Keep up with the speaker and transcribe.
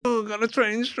got a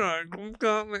train strike.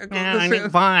 I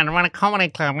need fun. I run a comedy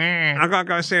club. I gotta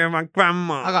go see my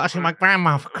grandma. I got to see my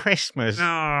grandma for Christmas.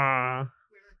 Ah.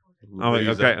 Oh, wait,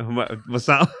 okay. What's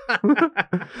that?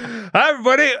 Hi,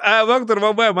 everybody. Welcome to the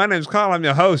One Word. My name's Carl. I'm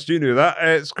your host. You knew that.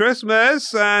 It's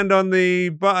Christmas, and on the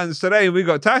buttons today we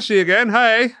got Tashi again.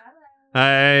 Hey.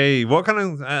 Hey.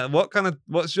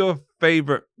 What's your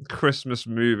favorite Christmas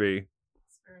movie?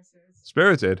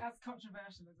 Spirited. That's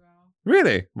controversial as well.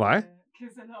 Really? Why?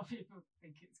 Because a lot of people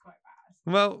think it's quite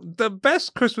bad. Well, the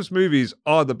best Christmas movies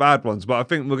are the bad ones, but I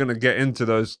think we're going to get into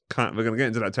we're going to get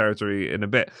into that territory in a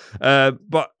bit.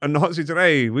 But on the hot seat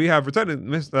today, we have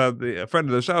returning a friend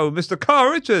of the show, Mr.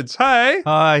 Carl Richards. Hey.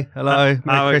 Hi, hello,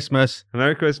 Merry Christmas.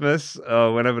 Merry Christmas.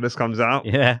 Whenever this comes out.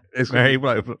 Yeah, it's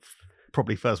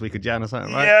probably first week of Jan or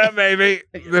something, right? Yeah, maybe.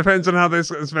 Depends on how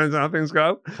things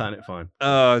go. Can't it fine?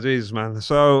 Oh, Jesus, man.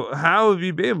 So, how have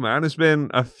you been, man? It's been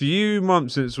a few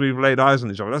months since we've laid eyes on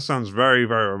each other. That sounds very,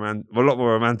 very romantic. A lot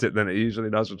more romantic than it usually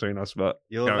does between us. But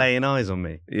you're laying eyes on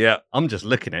me. Yeah, I'm just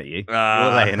looking at you.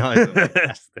 You're laying eyes on me.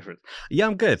 That's the difference. Yeah,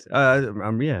 I'm good.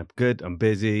 I'm good. I'm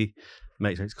busy.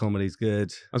 Matrix Comedy's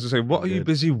good. I was going to say, what are you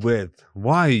busy with?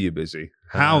 Why are you busy?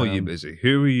 How are you busy?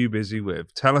 Who are you busy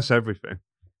with? Tell us everything.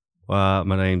 My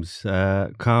name's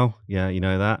Carl. Yeah, you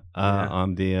know that.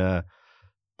 I'm the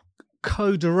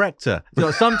co-director.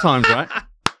 Sometimes, right?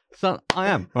 I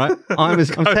am, right? I'm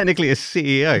technically a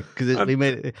CEO because we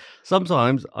made it.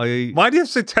 Sometimes I. Why do you have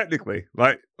to say technically?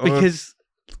 Because,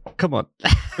 come on.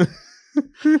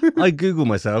 I Google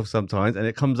myself sometimes, and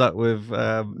it comes up with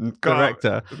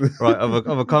director, right,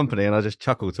 of a company, and I just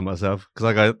chuckle to myself because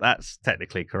I go, "That's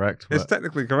technically correct." It's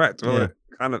technically correct.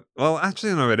 Well,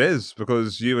 actually, no, it is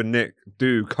because you and Nick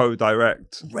do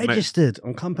co-direct. Registered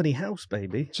on Company House,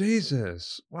 baby.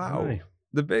 Jesus, wow!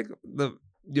 Right.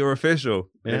 You're official.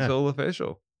 Yeah. It's all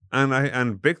official,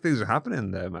 and big things are happening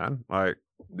there, man. Like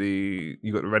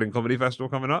you got the Reading Comedy Festival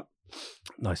coming up.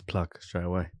 Nice plug straight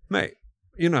away, mate.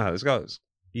 You know how this goes.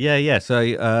 Yeah. So,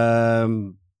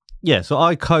 so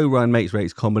I co-run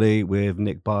Matrix Comedy with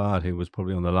Nick Bard, who was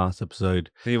probably on the last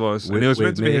episode. He was, and he was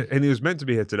meant to be here, and he was meant to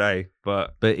be here today,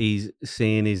 but he's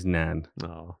seeing his nan,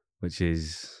 which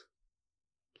is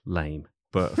lame,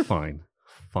 but fine.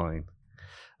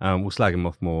 We'll slag him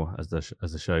off more as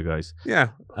the show goes.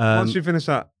 Yeah. Once you finish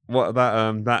that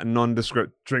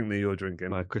nondescript drink that you're drinking,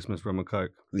 my Christmas rum and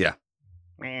coke. Yeah.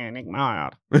 Man, Nick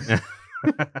Bard.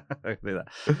 I can do that.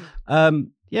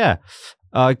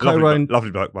 I co-run. Lovely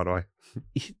bloke, by the way.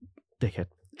 Dickhead.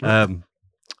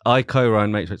 I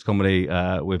co-run Matrix Comedy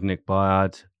with Nick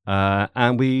Bard,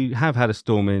 and we have had a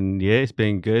storming year. It's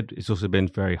been good. It's also been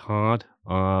very hard.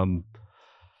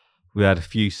 We had a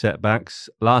few setbacks.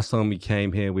 Last time we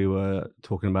came here, we were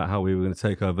talking about how we were going to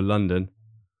take over London.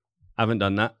 Haven't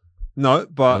done that. No,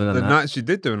 but the nights you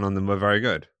did do in London were very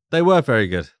good. They were very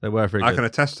good. I can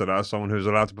attest to that as someone who's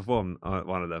allowed to perform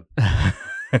one of them.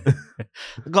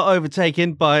 Got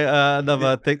overtaken by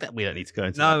another thing that we don't need to go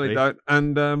into. No, we don't.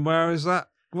 And where is that?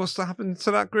 What's happened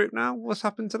to that group now? What's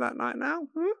happened to that night now?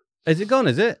 Is it gone?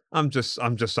 Is it? I'm just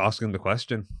asking the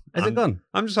question. Is it gone?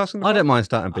 I'm just asking. I don't mind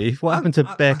starting beef. What happened to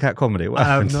Bearcat Comedy? What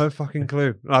happened? I have no fucking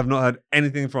clue. I've not heard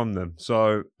anything from them.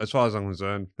 So as far as I'm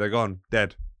concerned, they're gone,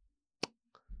 dead.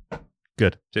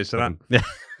 Good. Cheers to that. Yeah.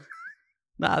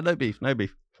 Nah, no beef.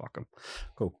 Fuck them.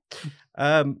 Cool.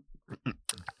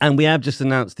 And we have just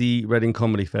announced the Reading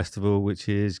Comedy Festival, which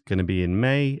is going to be in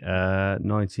May,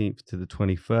 19th to the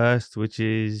 21st, which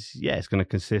is, it's going to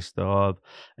consist of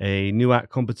a new act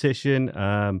competition,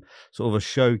 sort of a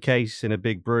showcase in a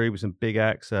big brewery with some big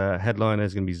acts. Headliner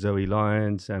is going to be Zoe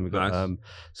Lyons, and we've got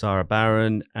Sarah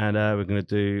Barron, and we're going to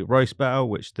do Roast Battle,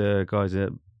 which the guys at,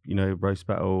 Roast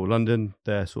Battle London,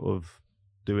 they're sort of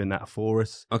doing that for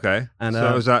us. Okay. And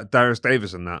so is that Darius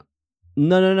Davis and that?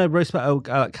 No. Roast Battle,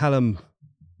 Callum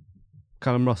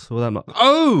Ross, all them.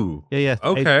 Oh! Yeah.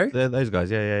 Okay. Those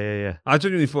guys, yeah. I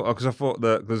genuinely thought,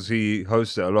 because he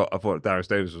hosts it a lot, I thought Darius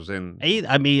Davis was in. I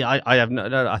have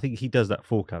no, I think he does that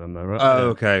for Callum though, right? Oh,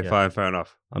 okay, fine, fair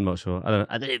enough. I'm not sure. I don't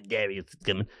know if Darius is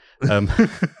coming.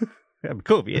 It'd be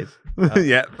cool if he is.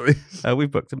 Yeah, please. We've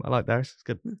booked him. I like Darius. It's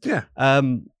good. Yeah.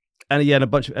 And a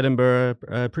bunch of Edinburgh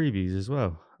previews as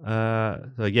well.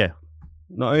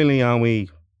 Not only are we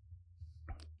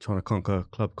trying to conquer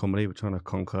club comedy, we're trying to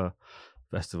conquer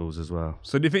festivals as well.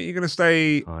 So do you think you're going to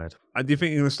stay? Tired. Do you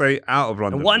think you're going to stay out of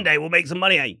London? And one day we'll make some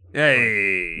money, eh?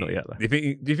 Yay! Not yet, though. Do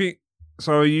you think?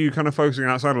 So are you kind of focusing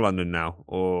outside of London now,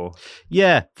 or?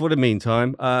 Yeah, for the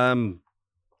meantime.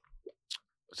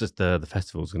 It's just the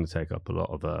festival's going to take up a lot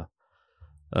of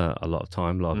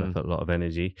time, a lot of effort, a lot of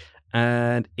energy,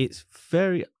 and it's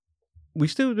very. We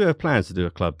still do have plans to do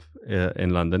a club in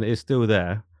London. It's still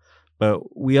there,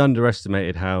 but we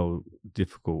underestimated how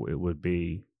difficult it would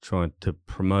be trying to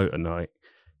promote a night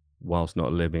whilst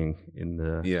not living in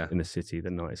the city the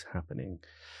night is happening.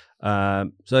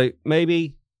 So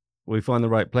maybe we find the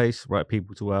right place, right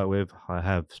people to work with. I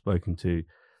have spoken to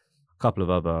a couple of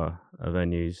other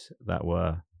venues that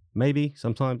were maybe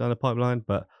sometime down the pipeline,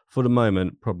 but for the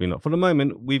moment, probably not. For the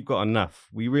moment, we've got enough.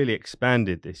 We really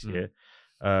expanded this year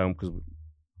because,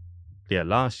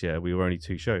 last year we were only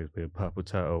 2 shows. We had Purple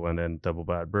Turtle and then Double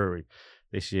Bad Brewery.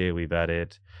 This year we've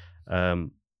added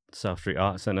South Street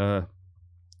Arts Centre.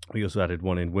 We also added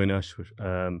one in Winnersh.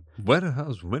 Where the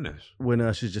hell's Winnersh?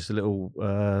 Winnersh is just a little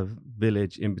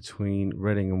village in between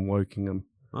Reading and Wokingham.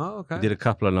 Oh, okay. We did a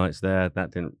couple of nights there.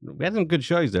 We had some good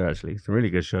shows there, actually. Some really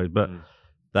good shows. But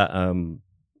that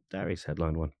Darius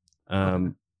headlined one.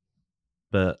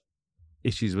 But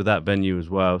issues with that venue as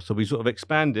well. So we sort of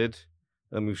expanded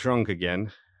and we've shrunk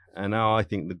again. And now I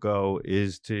think the goal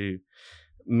is to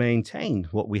maintain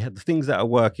what we had. The things that are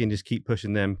working, just keep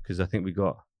pushing them, because I think we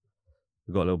got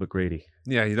a little bit greedy.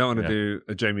 Yeah, you don't want to do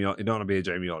a Jamie. You don't want to be a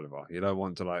Jamie Oliver. You don't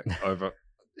want to over.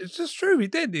 It's just true. He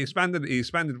did. He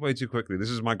expanded way too quickly. This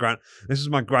is my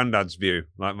granddad's view.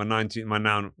 Like my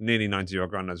now nearly 90-year-old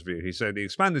granddad's view. He said he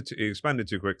expanded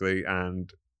too quickly,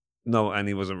 and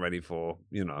he wasn't ready for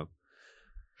You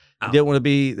don't want to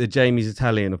be the Jamie's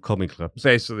Italian of comedy clubs.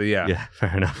 Basically, yeah. Yeah,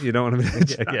 fair enough. You don't want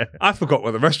to be. Yeah. I forgot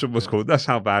what the restaurant was called. That's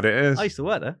how bad it is. I used to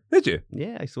work there. Did you?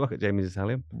 Yeah, I used to work at Jamie's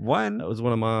Italian. When? That was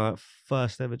one of my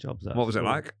first ever jobs. What was it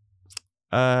like?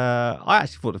 I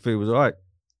actually thought the food was all right.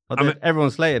 Everyone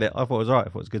slated it. I thought it was all right. I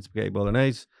thought it was good spaghetti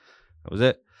bolognese. That was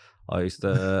it. I used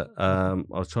to. I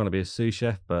was trying to be a sous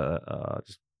chef, but I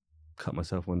just cut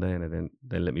myself one day, and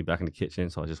they let me back in the kitchen.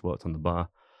 So I just worked on the bar,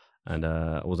 and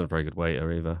I wasn't a very good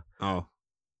waiter either. Oh.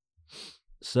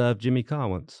 Served Jimmy Carr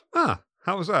once. Ah,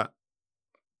 how was that?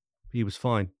 He was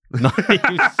fine. No, he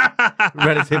was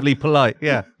relatively polite.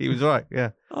 Yeah, he was all right. Yeah.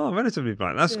 Oh, relatively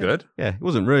polite. That's good. Yeah, he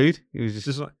wasn't rude. He was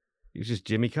just like. He was just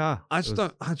Jimmy Carr. I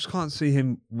just can't see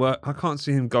him work. I can't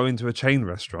see him go into a chain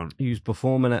restaurant. He was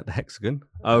performing at the Hexagon.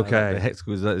 Okay. The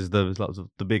Hexagon is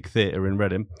the big theatre in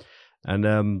Reading.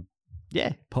 And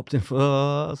popped in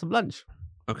for some lunch.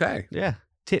 Okay. Yeah.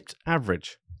 Tipped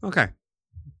average. Okay.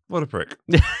 What a prick.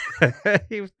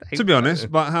 To be honest,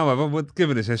 but however,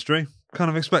 given his history, kind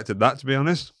of expected that, to be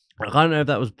honest. I don't know if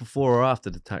that was before or after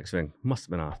the tax thing. Must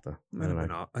have been after.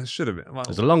 It should have been. Well, it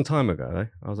was a long time ago, though.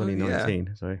 I was only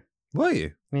 19, so... Were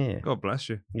you? Yeah. God bless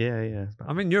you. Yeah.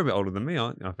 I mean, you're a bit older than me,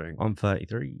 aren't you? I think. I'm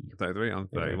 33. 33. I'm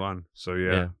 31. So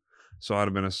yeah. So I'd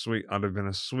have been a sweet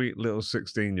little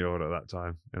 16-year-old at that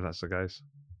time, if that's the case.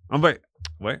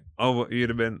 Wait. Oh,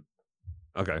 you'd have been.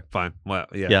 Okay, fine. Well,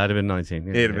 yeah. Yeah, I'd have been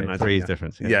 19. He'd have been 19. 3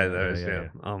 difference. Yeah, there is. Yeah.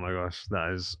 Oh my gosh,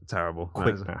 that is terrible.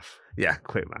 Quick math. Yeah,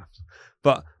 quick math.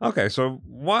 But okay, so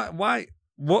why?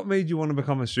 What made you want to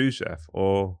become a sous chef,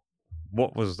 or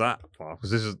what was that for?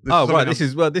 Because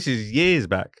this is years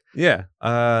back. Yeah.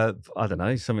 I don't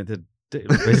know, something to do.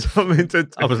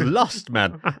 I was lost,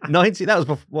 man. 90. That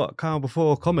was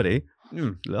before comedy.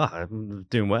 I'm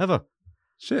doing whatever.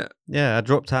 Shit. Yeah, I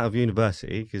dropped out of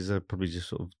university because I probably just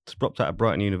sort of dropped out of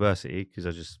Brighton University because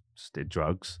I just did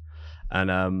drugs,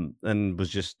 and was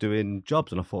just doing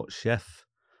jobs. And I thought chef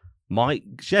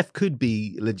could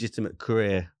be a legitimate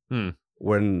career.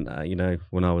 When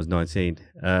when I was 19.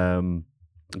 I'm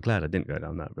glad I didn't go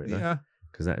down that route. Yeah,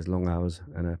 because that is long hours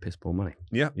and piss poor money.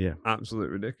 Yeah, absolutely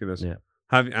ridiculous. Yeah,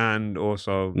 and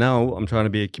also now I'm trying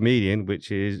to be a comedian,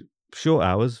 which is short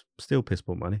hours, still piss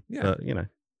poor money. Yeah,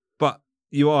 but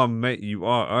you are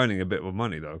earning a bit of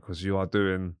money though, because you are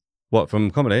doing what from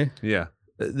comedy. Yeah,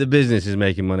 the business is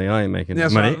making money. I ain't making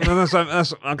money. I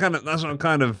kind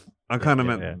of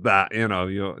meant that.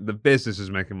 The business is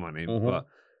making money, but.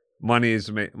 Money's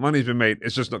been made.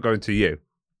 It's just not going to you.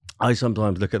 I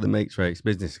sometimes look at the Mates Rates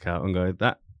business account and go,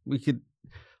 I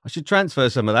should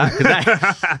transfer some of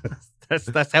that because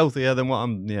that's healthier than what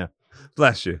I'm. Yeah,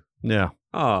 bless you. Yeah.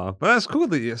 Oh, but that's cool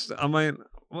that you. I mean,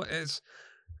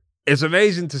 it's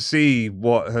amazing to see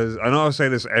what has. I know I say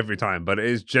this every time, but it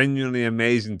is genuinely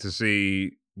amazing to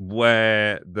see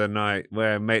where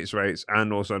Mates Rates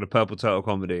and also the Purple Turtle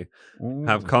comedy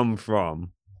have come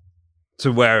from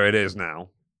to where it is now.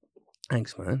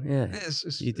 Thanks, man. Yeah,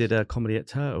 you did a comedy at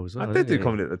Turtle as well. I did do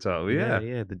comedy at the Turtle.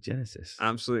 Yeah, the Genesis.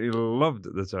 Absolutely loved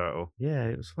the Turtle. Yeah,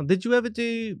 it was fun. Did you ever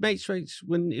do Mates Rates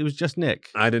when it was just Nick?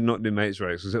 I did not do Mates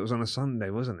Rates because it was on a Sunday,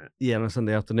 wasn't it? Yeah, on a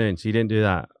Sunday afternoon. So you didn't do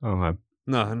that. Oh,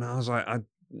 no. And I was like, I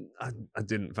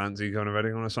didn't fancy going to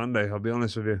Reading on a Sunday. I'll be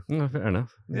honest with you. No, fair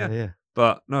enough. Yeah.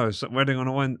 But no, it's a wedding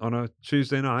on a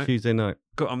Tuesday night. Tuesday night.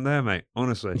 I'm there, mate.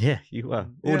 Honestly. Yeah, you were.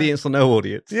 Yeah. Audience or no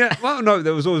audience? Yeah. Well, no,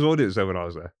 there was always audience there when I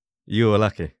was there. You were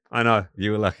lucky. I know.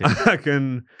 You were lucky.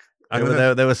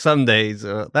 There were some days.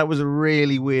 That was a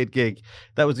really weird gig.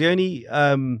 That was the only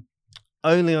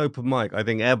open mic I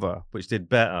think ever which did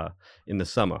better in the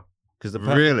summer.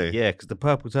 Really? Yeah, because the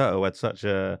Purple Turtle had such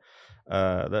a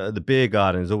the beer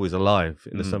garden is always alive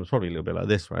in the summer. It's probably a little bit like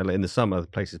this, right? Like in the summer, the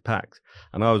place is packed,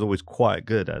 and I was always quite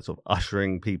good at sort of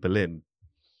ushering people in.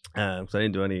 So I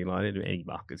didn't do any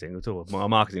marketing at all. My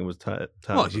marketing was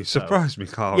What? You surprised me,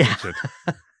 Carl Yeah. Richard.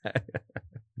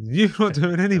 You're not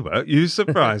doing any work. You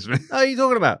surprised me. What are you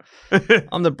talking about?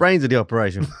 I'm the brains of the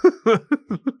operation.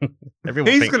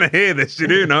 Everyone He's thinks- going to hear this. You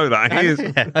do know that. He is.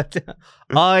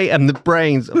 I am the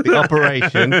brains of the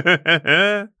operation.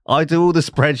 I do all the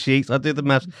spreadsheets. I do the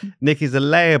maths. Nick is a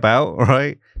layabout,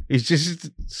 right? He's just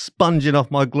sponging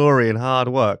off my glory and hard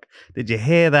work. Did you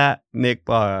hear that, Nick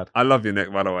Byard? I love you,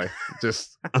 Nick, by the way.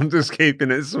 I'm just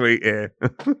keeping it sweet here.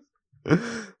 He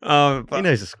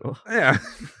knows the score. Yeah.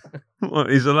 Well,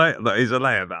 he's a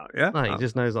layabout, yeah? No, he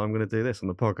just knows that I'm going to do this on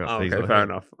the podcast. Oh, He's okay, not fair here.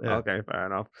 enough. Yeah. Okay, fair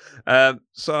enough.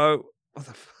 So, what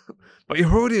the but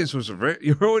your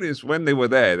audience when they were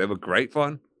there, they were great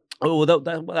fun. Oh,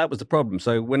 that was the problem.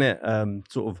 So when it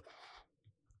sort of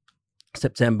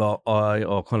September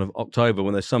or kind of October,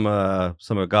 when the summer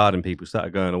garden people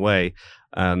started going away,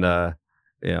 and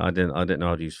yeah, I didn't know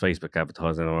how to use Facebook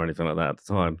advertising or anything like that at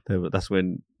the time. That's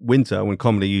when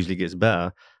comedy usually gets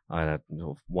better. I had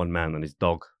sort of one man and his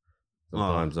dog.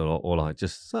 Sometimes, or like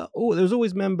just there was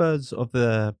always members of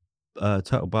the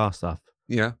Turtle Bar staff.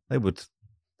 Yeah, They would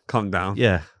come down.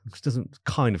 yeah, which doesn't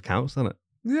kind of counts, doesn't it?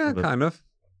 Yeah, But- kind of.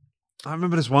 I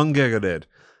remember this one gig I did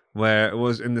where it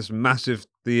was in this massive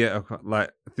theater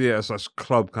 /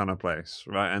 club kind of place,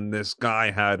 right? And this guy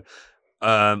had,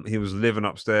 he was living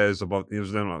upstairs above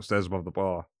the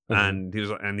bar,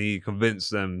 Mhm. and he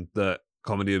convinced them that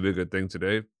comedy would be a good thing to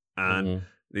do, and Mhm.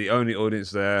 the only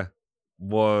audience there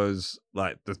was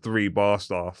like the 3 bar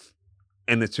staff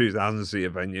in the 2,000 seater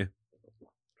venue.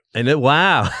 And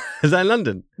wow, is that in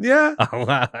London? Yeah, Oh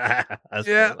wow, That's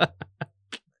Yeah. cool.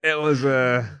 it was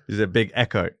There's a big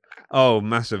echo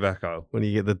massive echo. when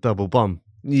you get the double bomb.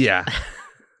 Yeah.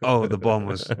 Oh, the bomb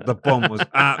was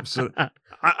absolute.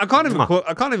 I can't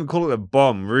even call it a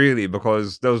bomb really,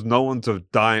 because there was no one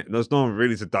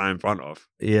really to die in front of.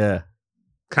 Yeah,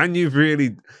 Can you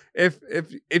really,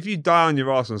 if you die on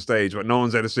your ass on stage but no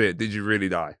one's there to see it, did you really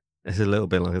die? it's a little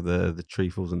bit like the tree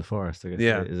falls in the forest, I guess.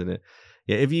 Yeah. Isn't it?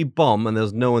 Yeah, if you bomb and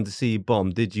there's no one to see you bomb,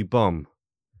 did you bomb?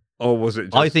 Or was it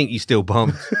just... I think you still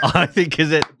bombed. I think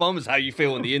because bomb's how you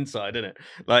feel on the inside, isn't it?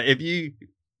 Like if you,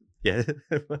 yeah,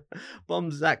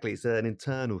 bombs exactly. It's an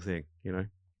internal thing, you know.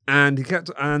 And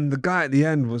the guy at the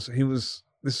end was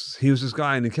this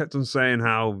guy, and he kept on saying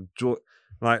how,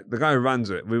 like, the guy who runs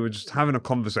it, we were just having a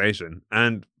conversation,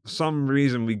 and for some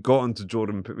reason we got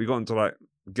into like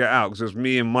Get Out, because it was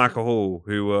me and Michael Hall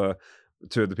who were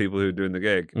 2 of the people who were doing the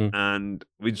gig, and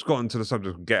we just got into the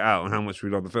subject of Get Out and how much we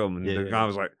love the film, and the guy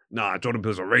was like, "Nah, Jordan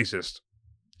Peele's a racist."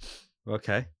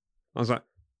 Okay. I was like,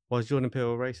 Why is Jordan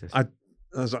Peele a racist? I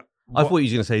was like, I what? thought you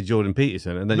were going to say Jordan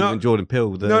Peterson, and then No. you went Jordan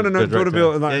Peele. No, the Jordan director.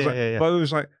 Peele. And like, Yeah. But it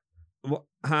was like, what?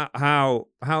 How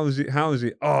is he?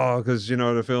 Oh, because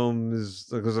the film is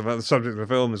because of the subject of the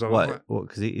film is. What?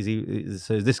 Because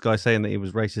so is this guy saying that he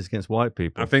was racist against white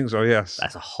people? I think so. Yes,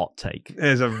 That's a hot take. it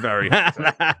is a very.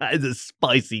 It's a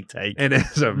spicy take. It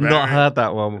is a very. Not heard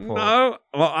that one before. No,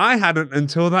 well, I hadn't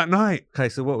until that night. Okay,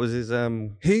 so what was his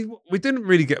We didn't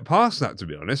really get past that, to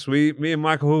be honest. Me and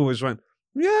Michael Hall was went,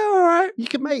 yeah, all right. You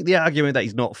could make the argument that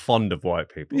he's not fond of white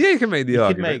people. Yeah, you can make the you could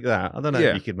argument. make that. I don't know Yeah.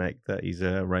 if you could make that he's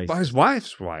a racist. But his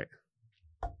wife's white.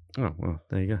 Oh well,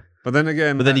 there you go. But then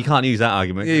again, But then you can't use that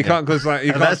argument. Yeah, you can't because like you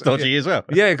And can't. that's dodgy as well.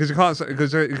 Yeah, because you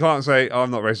can't say oh,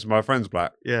 I'm not racist. My friend's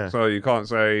black. Yeah. So you can't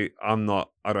say I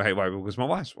don't hate white people because my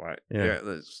wife's white. Yeah.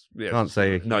 Can't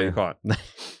say no. yeah. You can't.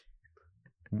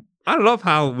 I love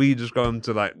how we just go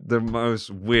into like the most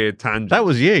weird tangent. That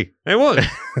was you. It was.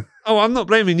 Oh, I'm not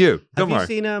blaming you. Don't worry.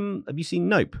 Have you seen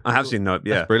Nope? I have seen Nope.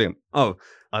 Yeah. That's brilliant. Oh,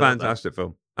 I love that. fantastic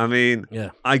film. I mean, Yeah.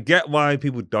 I get why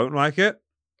people don't like it,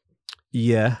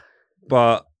 Yeah.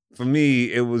 but for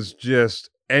me, it was just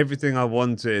everything I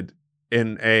wanted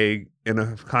in a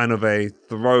kind of a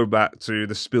throwback to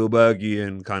the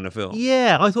Spielbergian kind of film.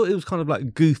 Yeah, I thought it was kind of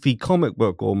like goofy comic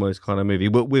book almost kind of movie,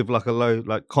 but with like a low,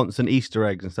 like constant Easter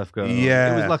eggs and stuff going on.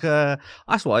 Yeah. It was like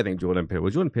that's what I think Jordan Peele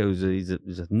was. Jordan Peele he's a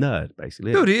nerd,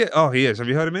 basically. Dude, he is. Have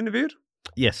you heard him interviewed?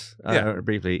 Yes, Yeah.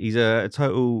 briefly. He's a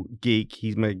total geek.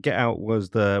 He's made Get Out was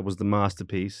the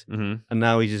masterpiece, Mm-hmm. and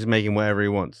now he's just making whatever he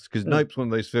wants. Because Nope's one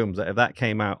of those films that if that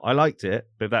came out, I liked it,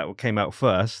 but if that came out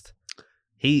first,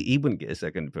 he wouldn't get a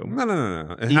second film.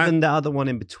 No. Even the other one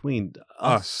in between,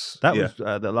 Us. that was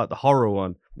the horror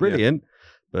one, brilliant.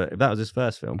 But if that was his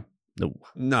first film, no.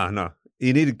 No.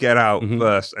 He need to Get Out Mhm.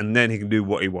 first, and then he can do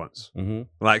what he wants. Mm-hmm.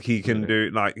 Like he can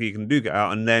do Get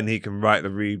Out, and then he can write the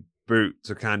reboot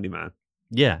to Candyman,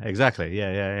 Yeah, exactly.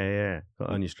 Yeah. Got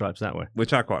on your stripes that way.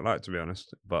 which I quite like, to be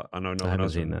honest. But I know no I one haven't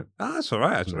else. seen that. That's all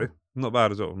right, actually. No. Not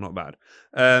bad at all. Not bad.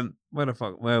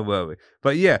 Where were we?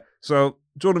 But yeah, so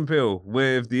Jordan Peele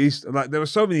with the Easter, like there were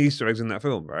so many Easter eggs in that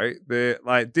film, right?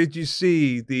 Did you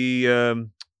see the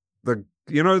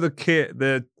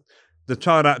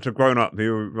child actor grown up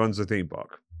who runs the theme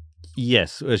park?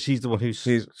 Yes, she's the one who's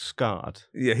scarred.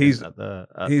 Yeah, he's at the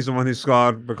he's the one who's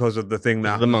scarred because of the thing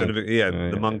that The happens monk.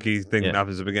 in the monkey thing that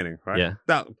happens at the beginning, right? Yeah.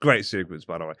 That great sequence,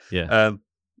 by the way. Yeah.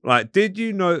 Did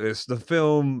you notice the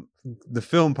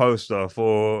film poster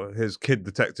for his kid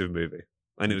detective movie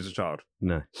when he was a child?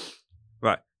 No.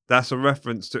 Right. That's a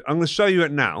reference to. I'm going to show you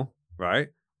it now, right?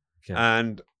 Okay.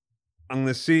 And I'm going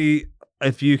to see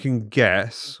if you can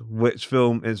guess which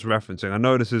film it's referencing. I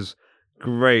know this is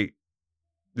great.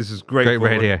 This is great for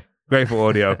radio. Great for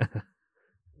audio.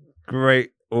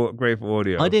 Great for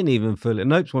audio. I didn't even feel it.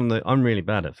 Nope's one of the. I'm really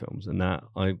bad at films, and that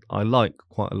I like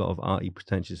quite a lot of arty,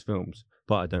 pretentious films,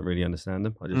 but I don't really understand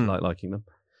them. I just like liking them,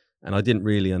 and I didn't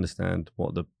really understand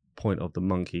what the point of the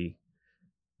monkey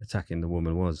attacking the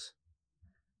woman was.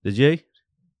 Did you?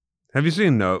 Have you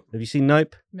seen Nope? Have you seen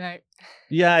Nope? No.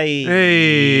 Yay!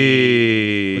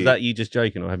 Hey! Was that you just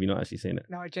joking, or have you not actually seen it?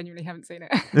 No, I genuinely haven't seen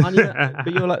it.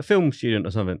 But you're like a film student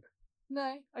or something.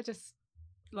 No, I just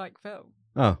like film.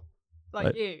 Oh, Like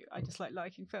Right. you, I just like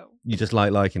liking film. you just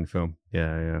like liking film.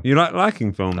 Yeah. You like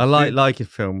liking films? I like liking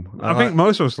film. I think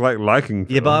most of us like liking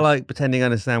films. Yeah, but I like pretending I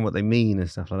understand what they mean and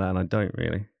stuff like that, and I don't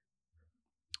really.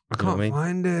 I You know what can't I mean?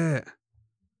 find it.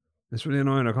 It's really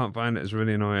annoying. I can't find it. It's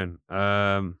really annoying.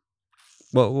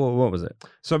 What was it?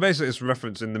 So basically, it's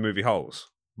referencing the movie Holes,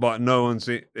 but no one's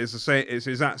seen. It's the same. It's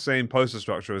exact same poster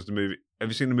structure as the movie. Have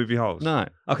you seen the movie Holes? No.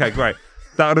 Okay, great.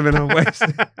 That would have been a waste.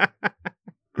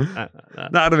 That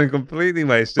would have been completely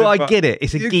wasted. But I get it.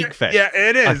 It's a you geek get- fest. Yeah,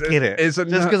 it is. I get it. It's a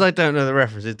Just because I don't know the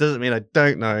references doesn't mean I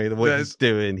don't know what he's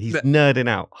doing. He's nerding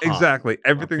out. hard. exactly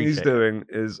everything he's appreciate doing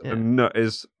is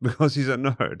is because he's a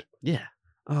nerd. Yeah.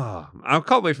 Oh, I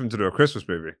can't wait for him to do a Christmas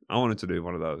movie. I wanted to do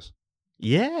one of those.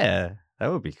 Yeah.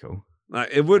 That would be cool. Like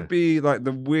it would be like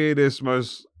the weirdest,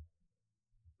 most.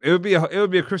 It would be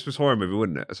a Christmas horror movie,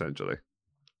 wouldn't it? Essentially.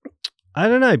 I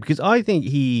don't know, because I think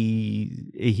he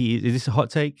is this a hot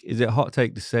take? Is it a hot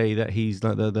take to say that he's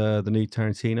like the new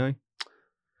Tarantino?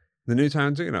 The new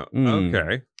Tarantino. Mm.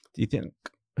 Okay. Do you think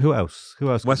who else?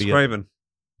 Who else? Wes could be Craven.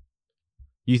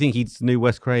 You think he's the new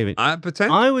Wes Craven? I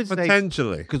would say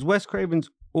potentially. because Wes Craven's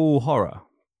all horror,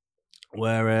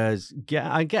 whereas Get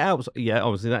Out, yeah,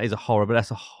 obviously that is a horror, but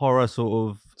that's a horror sort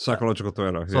of Psychological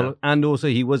thriller. So, and also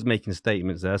he was making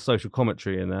statements there, social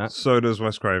commentary in that. So does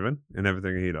Wes Craven in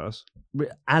everything he does.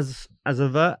 As a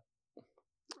vert,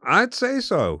 I'd say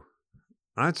so.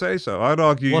 I'd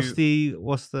argue. What's the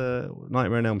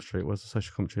Nightmare on Elm Street? What's the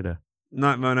social commentary there?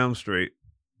 Nightmare on Elm Street.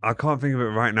 I can't think of it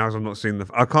right now as I've not seen the.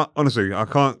 I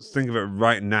can't think of it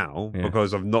right now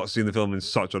because I've not seen the film in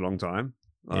such a long time.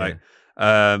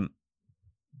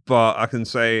 But I can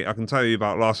tell you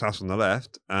about Last House on the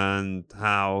Left and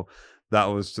how that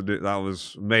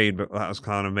was made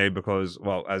because,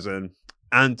 well, as an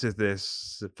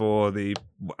antithesis for the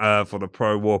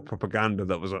pro-war propaganda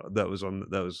that was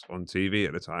on TV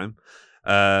at the time,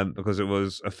 because it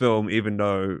was a film, even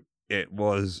though it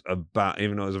was a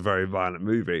very violent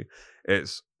movie,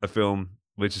 it's a film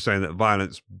which is saying that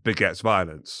violence begets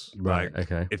violence. Right.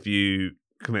 Like, okay. if you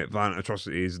commit violent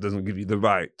atrocities, it doesn't give you the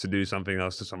right to do something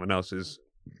else to someone else's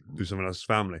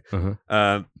family.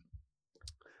 Uh-huh.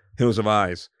 Hills of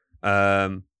Eyes.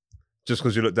 Just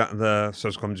because you look down the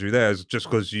social commentary there, just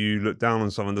because you look down on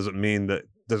someone doesn't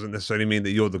necessarily mean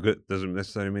that you're the good. Doesn't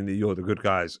necessarily mean that you're the good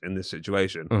guys in this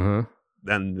situation. Uh-huh.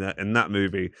 And in that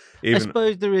movie, I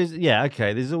suppose there is. Yeah.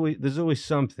 Okay. There's always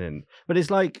something, but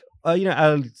it's like.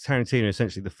 Tarantino,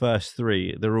 essentially the first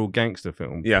three, they're all gangster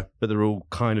films. Yeah. But they're all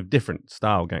kind of different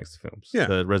style gangster films. Yeah.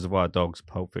 The Reservoir Dogs,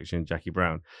 Pulp Fiction, Jackie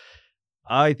Brown.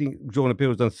 I think Jordan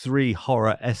Peele's done 3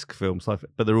 horror-esque films,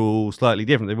 but they're all slightly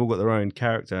different. They've all got their own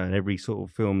character, and every sort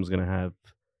of film's going to have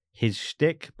his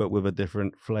shtick, but with a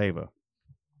different flavour.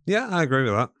 Yeah, I agree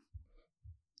with that.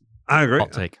 I agree.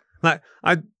 Hot take. Like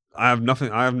I have nothing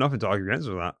to argue against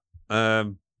with that.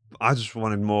 I just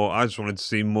wanted more. I just wanted to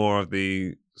see more of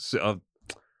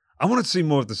I wanted to see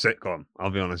more of the sitcom.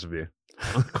 I'll be honest with you.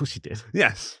 Of course you did.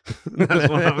 Yes, that's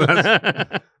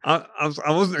what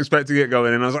I wasn't expecting it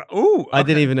going in. I was like, oh, I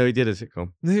didn't even know he did a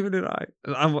sitcom. Neither did I.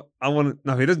 I wanted.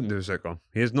 No, he doesn't do a sitcom.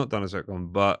 He has not done a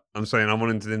sitcom. But I'm saying I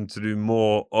wanted him to do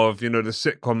more of the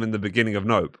sitcom in the beginning of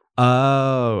Nope.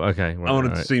 Oh, okay. Right, I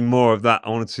wanted to see more of that. I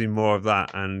wanted to see more of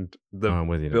that, and the I'm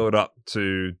with you now. build up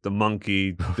to the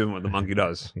monkey doing what the monkey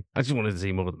does. I just wanted to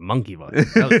see more of the monkey vibe.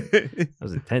 That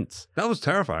was intense. That was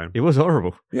terrifying. It was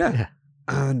horrible. Yeah.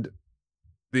 And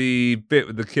the bit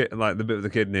with the kid, like the bit with the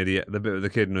kid near the bit with the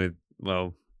kid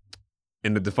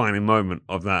in the defining moment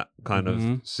of that kind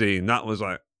of scene, that was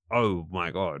like, oh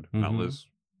my God, that was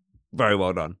very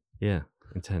well done. Yeah,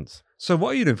 intense. So what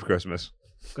are you doing for Christmas?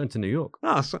 Going to New York.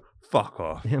 Oh, fuck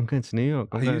off. Yeah, I'm going to New York.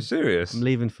 Are you serious? I'm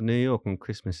leaving for New York on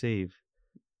Christmas Eve.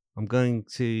 I'm going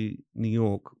to New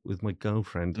York with my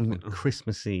girlfriend on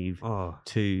Christmas Eve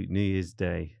to New Year's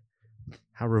Day.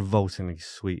 How revoltingly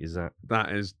sweet is that?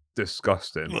 That is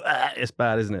disgusting. It's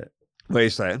bad, isn't it? Where are you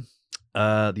staying?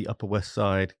 The Upper West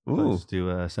Side, close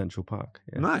to Central Park.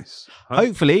 Yeah. Nice.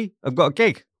 Hopefully, I've got a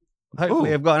gig.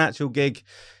 Hopefully, I've got an actual gig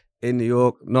in New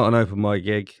York. Not an open mic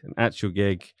gig, an actual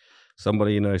gig.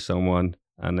 Somebody knows someone,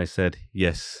 and they said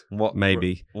yes. What?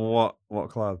 Maybe. What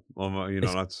club? Or what are you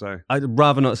not allowed to say? I'd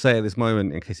rather not say at this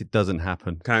moment in case it doesn't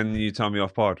happen. Can you tell me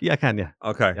off pod? Yeah, I can. Yeah.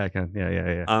 Okay. Yeah, I can.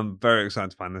 Yeah. I'm very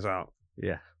excited to find this out.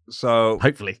 Yeah. So,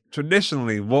 hopefully,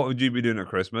 traditionally, what would you be doing at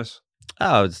Christmas?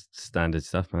 Oh, it's standard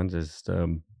stuff, man. Just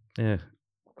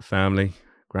family,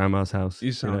 grandma's house.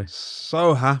 You sound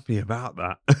so happy about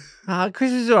that.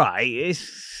 Christmas is all right.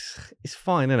 It's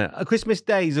fine, isn't it? Christmas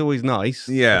Day is always nice.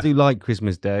 Yeah, I do like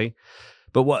Christmas Day.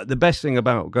 But what the best thing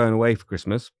about going away for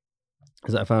Christmas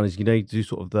is that I found is you do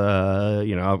sort of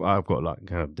the I've got like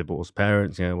kind of divorced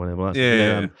parents, whatever.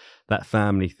 Else, that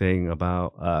family thing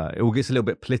about it all gets a little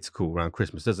bit political around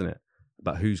Christmas, doesn't it?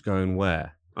 About who's going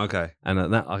where. Okay.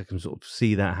 And that I can sort of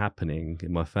see that happening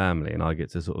in my family, and I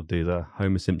get to sort of do the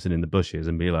Homer Simpson in the bushes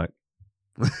and be like,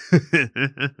 you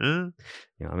know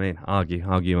what I mean? Argue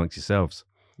amongst yourselves.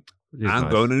 I'm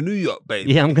going to New York,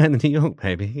 baby. Yeah, I'm going to New York,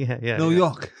 baby. Yeah. New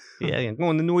York. Yeah, I'm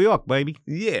going to New York, baby.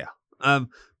 Yeah.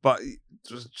 But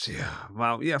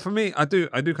for me, I do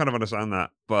kind of understand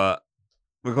that, but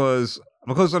because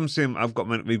I'm seeing, we've got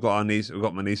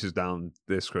my nieces down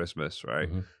this Christmas, right?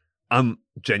 Mm-hmm. I'm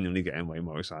genuinely getting way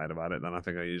more excited about it than I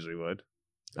think I usually would.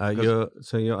 Are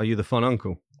you the fun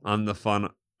uncle? I'm the fun.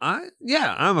 I'm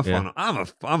a fun.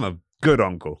 I'm a good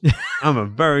uncle. I'm a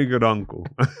very good uncle.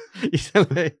 You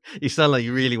sound like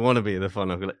you really want to be the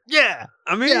fun uncle. Like, yeah,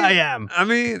 I mean, yeah, I am. I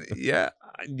mean, yeah.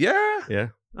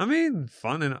 I mean,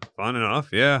 fun enough.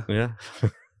 Yeah. Yeah.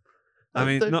 I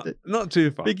mean, not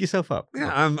too fun. Big yourself up.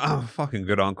 Yeah, I'm a fucking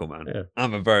good uncle, man. Yeah.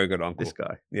 I'm a very good uncle. This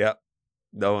guy. Yeah.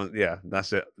 No one. Yeah,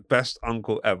 that's it. Best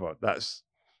uncle ever. That's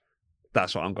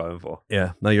what I'm going for.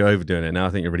 Yeah. No, you're overdoing it now. I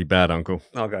think you're a really bad uncle.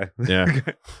 Okay. Yeah.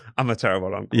 I'm a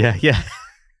terrible uncle. Yeah.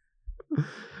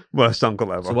 Worst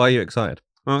uncle ever. So why are you excited?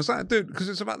 Well, it's like, dude, because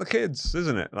it's about the kids,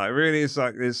 isn't it? Like, really, it's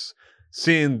like this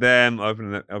seeing them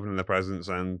opening their presents,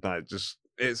 and like just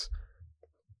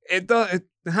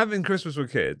having Christmas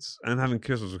with kids and having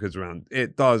Christmas with kids around.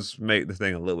 It does make the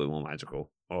thing a little bit more magical,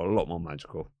 or a lot more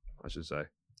magical, I should say.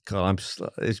 God,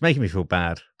 it's making me feel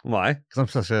bad. Why? Because I'm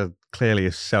such a clearly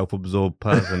a self-absorbed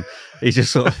person. You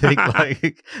just sort of think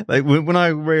like when I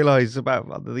realise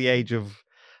about the age of,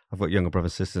 I've got younger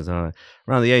brothers and sisters,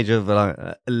 around the age of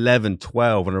 11,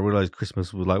 12, and I realised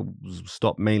Christmas was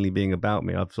stopped mainly being about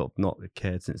me. I've sort of not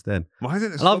cared since then. Why is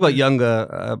it? And I've got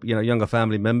younger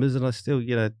family members, and I still,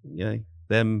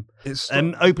 them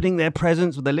opening their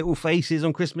presents with their little faces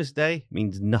on Christmas Day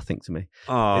means nothing to me.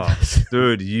 Oh,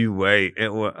 dude, you wait.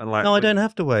 No, I don't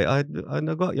have to wait.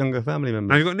 I've got younger family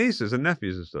members. Have you got nieces and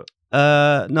nephews and stuff?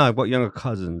 No, I've got younger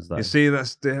cousins though. You see,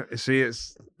 that's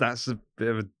a bit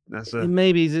of a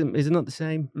maybe is it not the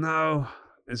same? No,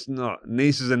 it's not.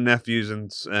 Nieces and nephews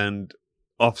and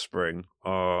offspring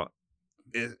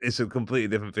it's a completely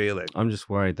different feeling. I'm just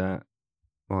worried that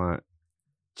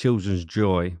children's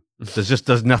joy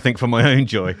does nothing for my own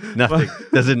joy. Nothing.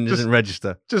 doesn't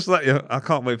register. Just like I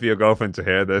can't wait for your girlfriend to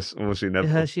hear this. Or she never.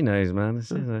 Yeah, she knows, man. It's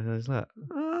that.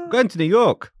 Going to New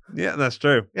York. Yeah, that's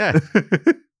true. Yeah.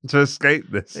 To escape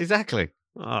this. Exactly.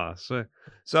 So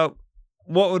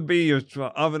what would be your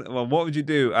what would you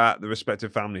do at the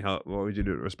respective family home? What would you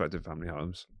do at respective family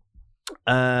homes?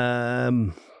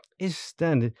 It's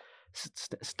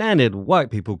standard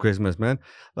white people Christmas, man.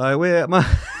 Like my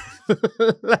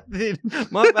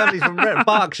family's from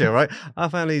Berkshire, right? Our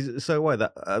family's so white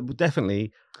that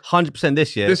definitely 100%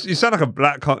 this year. You sound like a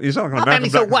black. You sound like an American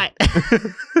so black.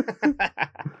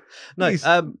 No, He's-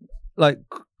 like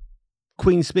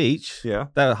Queen's speech. Yeah.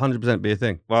 That would 100% be a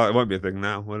thing. Well, it won't be a thing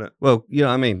now, will it? Well, you know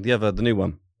what I mean. The new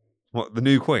one, What, the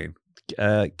new Queen?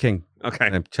 King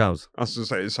Okay. Charles. I was going to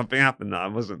say something happened that I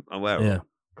wasn't aware of. Yeah.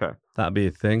 Okay. That'd be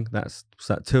a thing. That's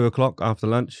at 2:00 after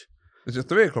lunch. Is it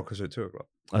 3 o'clock or is it 2 o'clock?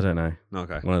 I don't know.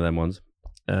 Okay. One of them ones.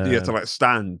 You have to like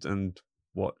stand and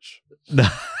watch.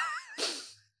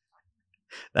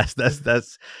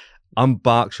 That's. I'm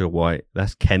Berkshire White.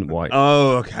 That's Kent White.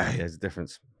 Oh, okay. There's a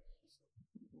difference.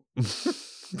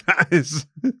 That is.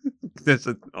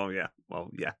 Oh, yeah. Well,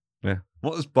 yeah. Yeah.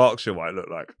 What does Berkshire White look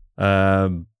like?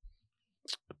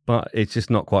 But it's just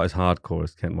not quite as hardcore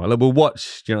as Kent White. Like, we'll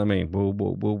watch. Do you know what I mean?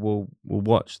 We'll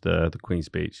watch the Queen's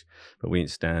speech, but we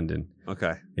ain't standing.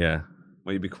 Okay. Yeah.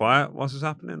 Will you be quiet whilst it's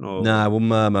happening? Or Nah, we'll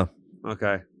murmur.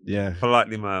 Okay. Yeah.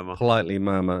 Politely murmur. Politely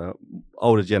murmur.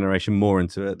 Older generation more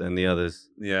into it than the others.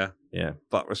 Yeah. Yeah.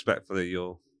 But respectfully,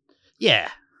 you'll. Yeah.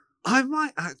 I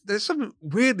might. There's something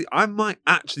weirdly. I might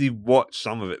actually watch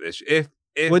some of it this year.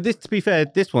 If Well, to be fair,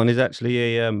 this one is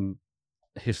actually a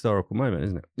historical moment,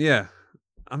 isn't it? yeah.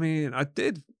 I mean,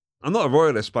 I'm not a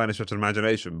royalist by any stretch of the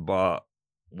imagination, but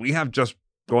we have just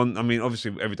gone. I mean,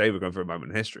 obviously, every day we're going through a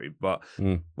moment in history, but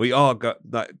we are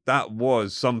that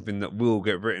was something that will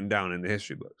get written down in the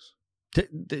history books.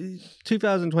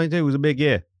 2022 was a big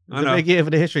year. It was I know. a big year for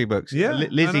the history books. Yeah, I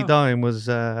Lizzie know. dying was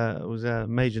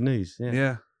major news. Yeah.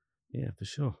 Yeah, Yeah, for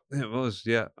sure. it was.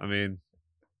 Yeah, I mean,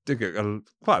 did get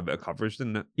quite a bit of coverage,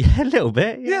 didn't it? Yeah, a little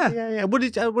bit. Yeah. Yeah. What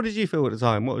did you feel at the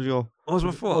time? What was your What was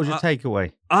my thought? What was your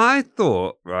takeaway? I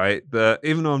thought, right, that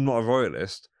even though I'm not a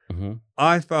royalist, Mm-hmm.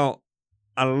 I felt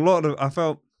a lot of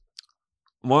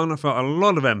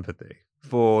empathy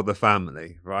for the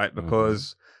family, right?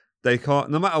 Because they can't,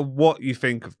 no matter what you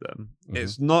think of them,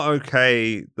 it's not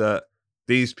okay that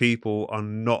these people are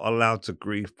not allowed to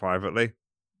grieve privately.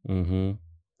 Mm-hmm.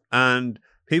 And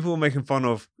people were making fun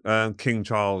of King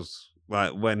Charles,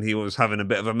 like when he was having a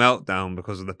bit of a meltdown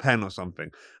because of the pen or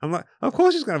something. I'm like, of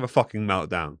course he's gonna have a fucking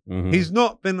meltdown. Mm-hmm. He's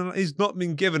not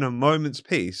been given a moment's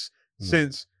peace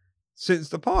since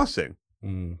the passing,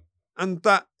 and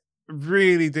that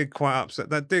really did quite upset.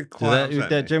 That did quite upset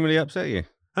that me. generally upset you?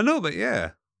 A little bit,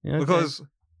 yeah, Yeah, okay. because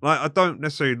like I don't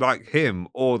necessarily like him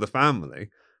or the family,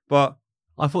 but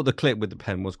I thought the clip with the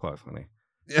pen was quite funny.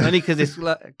 Only because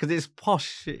it's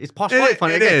posh. It's posh. Quite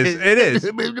funny. It is. It is.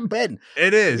 With the pen.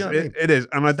 It is. You know what I mean? It is.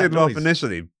 And I That did laugh noise.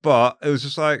 initially, but it was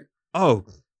just like, oh,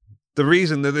 the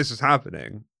reason that this is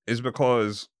happening is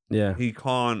because Yeah. he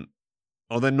can't,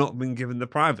 or they're not being given the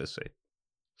privacy.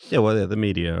 Yeah. Well, the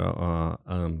media are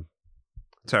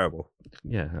Terrible.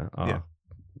 are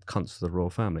cunts to the royal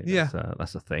family. Yeah.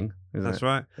 That's a thing. Isn't That's it?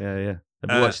 right. Yeah.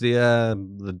 Have you watched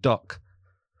the doc,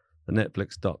 the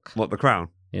Netflix doc? What, The Crown?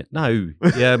 Yeah. No.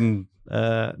 The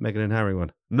Meghan and Harry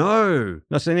one. No.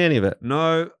 Not seen any of it.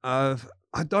 No. I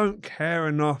don't care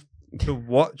enough to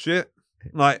watch it.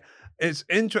 Like, it's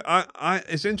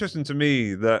it's interesting to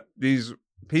me that these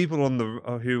people on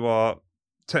the who are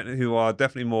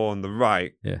definitely more on the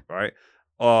right, right,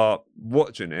 are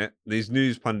watching it. These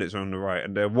news pundits are on the right,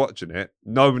 and they're watching it,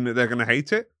 knowing that they're going to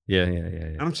hate it. Yeah.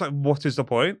 And I'm just like, what is the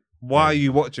point? Why are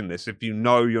you watching this if you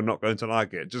know you're not going to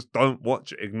like it? Just don't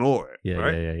watch it. Ignore it. Yeah.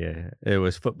 Right? Yeah. It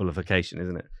was footballification,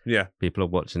 isn't it? Yeah. People are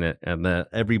watching it, and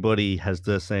everybody has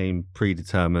the same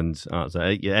predetermined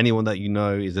answer. Yeah, anyone that you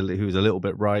know who's a little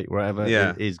bit right, whatever,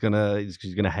 is gonna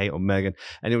hate on Meghan.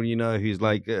 Anyone you know who's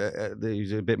like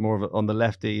who's a bit more on the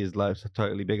lefty is like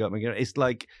totally big up Meghan. It's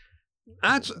like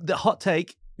the hot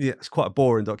take. Yeah, it's quite a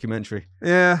boring documentary.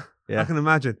 Yeah, I can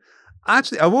imagine.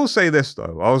 Actually, I will say this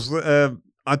though.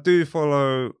 I do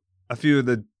follow a few of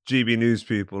the GB News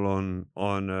people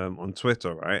on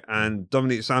Twitter, right? And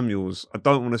Dominique Samuels, I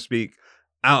don't want to speak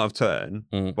out of turn,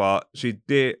 but she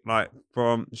did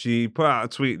she put out a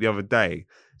tweet the other day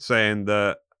saying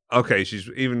that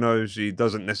even though she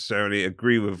doesn't necessarily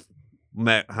agree with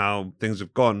how things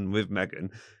have gone with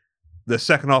Meghan, the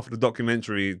second half of the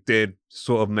documentary did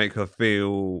sort of make her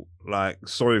feel like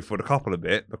sorry for the couple a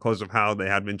bit because of how they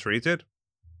had been treated.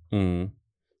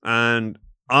 And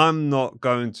I'm not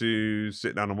going to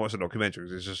sit down and watch the documentary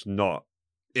because it's just not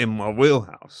in my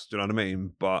wheelhouse. Do you know what I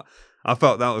mean? But I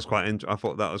felt that was quite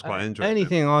interesting.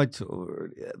 Anything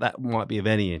that might be of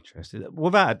any interest,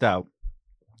 without a doubt,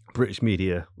 British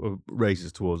media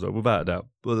raises towards it, without a doubt.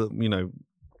 Well, you know,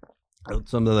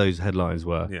 some of those headlines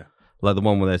were like the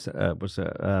one where there's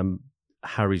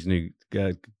Harry's new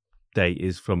date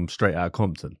is from Straight Outta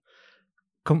Compton.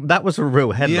 That was a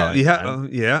real headline.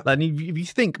 Yeah. Like if you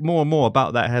think more and more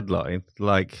about that headline,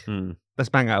 like that's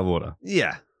bang out of order.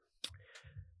 Yeah.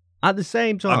 At the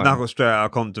same time, I've now got Straight Outta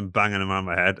Compton banging around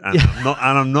my head, and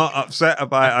I'm not upset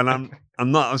about it, and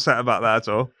I'm not upset about that at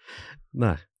all.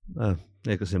 No,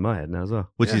 it's in my head now as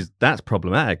well, that's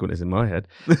problematic when it's in my head.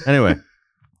 Anyway,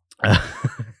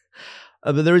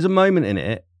 but there is a moment in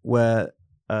it where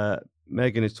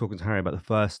Meghan is talking to Harry about the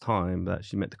first time that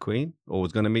she met the Queen or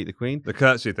was going to meet the Queen. The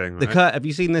curtsy thing, right? Have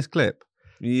you seen this clip?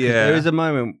 Yeah. There is a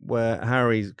moment where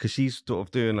because she's sort of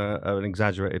doing an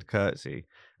exaggerated curtsy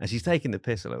and she's taking the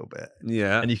piss a little bit.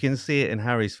 Yeah. And you can see it in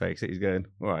Harry's face that he's going,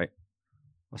 all right,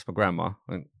 that's my grandma.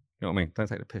 And, you know what I mean? Don't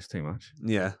take the piss too much.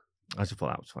 Yeah. I just thought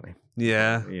that was funny.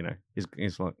 Yeah. You know,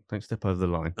 he's like, don't step over the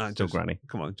line. Still granny.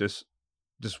 Come on, just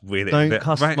reel it Don't in a bit.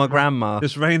 cuss my grandma.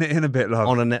 Just rein it in a bit, love.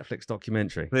 On a Netflix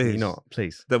documentary. Please. You're not,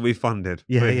 please. That we funded.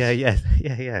 Yeah. Please.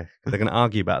 They're going to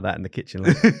argue about that in the kitchen.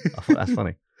 I thought that's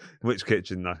funny. Which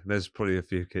kitchen, though? There's probably a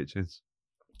few kitchens.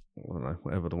 I don't know,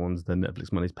 whatever the ones the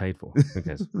Netflix money's paid for. Who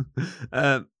cares?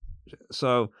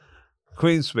 So,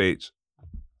 Queen's speech,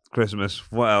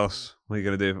 Christmas. What else? What are you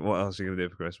gonna do? What else are you gonna do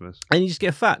for Christmas? And you just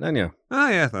get fat, don't you? Oh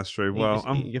yeah, that's true. Well,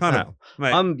 I'm you're kind fat. of,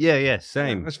 mate.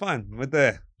 Same. It's fine. We're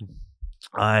there.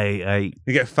 I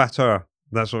You get fatter.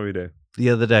 That's what we do. the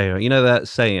other day, you know that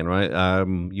saying, right?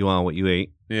 You are what you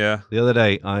eat. Yeah. The other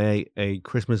day, I ate a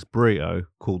Christmas burrito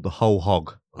called the Whole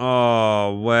Hog.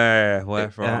 Oh, where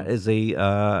from? That is a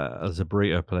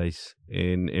burrito place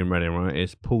in Reading, right?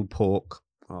 It's pulled pork.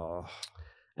 Oh,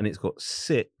 And it's got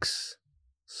 6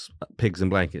 pigs and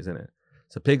blankets in it.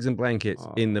 So pigs and blankets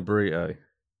in the burrito.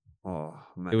 oh,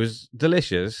 man. It was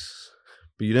delicious,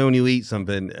 but you know when you eat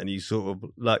something and you sort of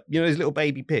like, you know, those little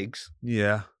baby pigs.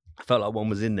 Yeah. I felt like one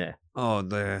was in there. Oh,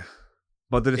 there.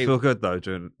 But did it feel good though?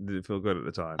 Did it feel good at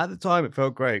the time? At the time, it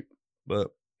felt great, but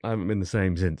I haven't been the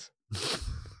same since.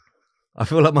 I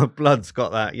feel like my blood's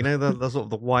got that, you know, the sort of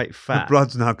the white fat. The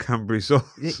blood's now Cadbury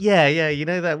sauce. Yeah, you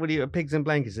know that when you eat pigs and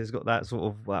blankets, it's got that sort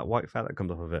of that white fat that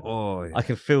comes off of it. Oh, yeah. I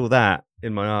can feel that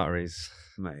in my arteries,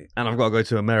 mate. and I've got to go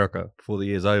to America before the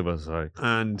year's over, so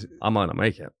And I might not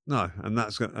make it. no, and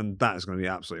that's gonna be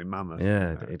absolutely mammoth.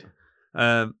 Yeah, dude.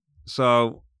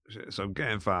 So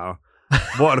getting foul.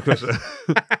 What are the Christmas?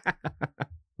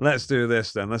 Let's do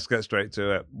this then. Let's get straight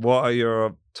to it. What are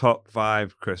your top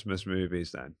 5 Christmas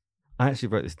movies then? I actually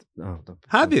wrote this.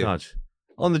 Have you? Judge.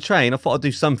 On the train, I thought I'd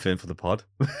do something for the pod.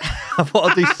 I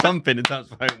thought I'd do something in terms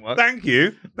of homework. Thank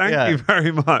you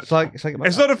very much. It's like it's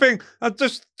not a thing.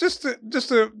 Just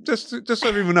so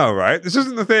everyone know, right? This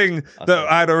isn't the thing that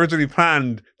I had originally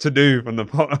planned to do for the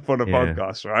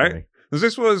podcast, right? Okay. Because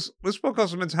this podcast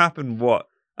was meant to happen. What?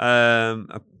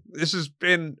 This has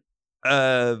been.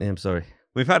 Yeah, I'm sorry.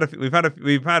 We've had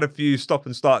a few stop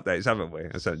and start dates, haven't we?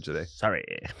 Essentially, Sorry.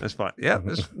 that's fine. Yeah,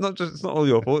 it's not all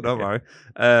your fault. Don't worry.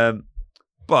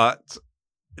 But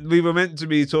we were meant to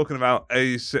be talking about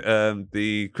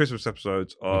the Christmas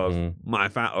episodes of my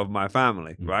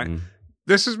family, right? Mhm.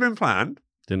 This has been planned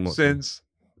Didn't watch since.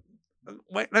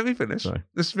 Wait, let me finish. Sorry.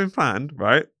 This has been planned,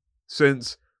 right?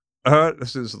 Since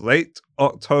late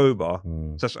October,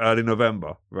 just early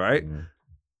November, right?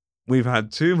 We've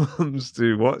had 2 months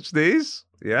to watch these.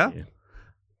 Yeah?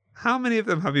 How many of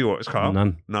them have you watched, Carl?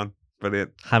 None.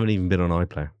 Brilliant. Haven't even been on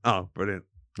iPlayer. Oh, brilliant.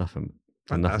 Nothing.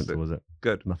 Fantastic. Nothing was it?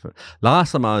 Good. Nothing.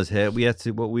 Last time I was here, we had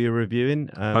to what we were reviewing.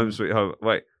 Home Sweet Home.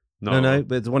 Wait. No.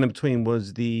 But the one in between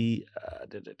was the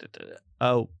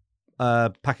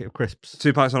packet of crisps.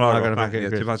 2 pints of lager.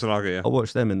 Packet of 2 pints of lager. Yeah. I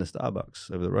watched them in the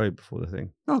Starbucks over the road before the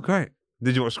thing. Oh, great.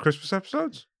 Did you watch the Christmas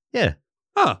episodes? Yeah.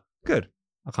 Oh, good.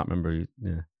 I can't remember.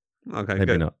 Yeah. Okay. Maybe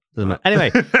good. not. Doesn't matter.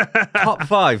 Anyway, top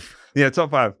 5. Yeah,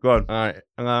 top 5. Go on. All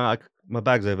right. My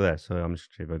bag's over there, so I'm just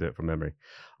going to do it from memory.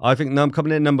 I think I'm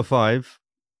coming in number 5.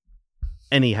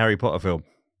 Any Harry Potter film.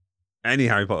 Any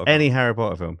Harry Potter. Any Harry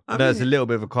Potter film. I know it's a little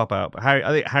bit of a cop out, but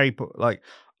I think Harry Potter, like,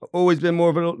 always been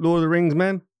more of a Lord of the Rings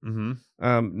man.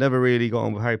 Mm-hmm. Never really got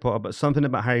on with Harry Potter, but something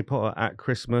about Harry Potter at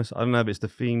Christmas. I don't know if it's the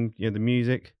theme, the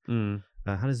music.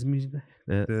 How does the music?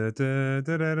 That's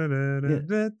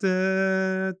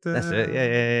it.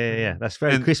 Yeah. That's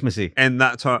very Christmassy. In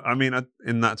that tone. I mean,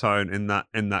 in that tone, in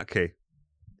that key.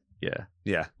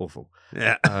 Yeah. Awful.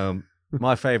 Yeah.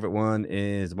 My favorite one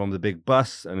is the one with the big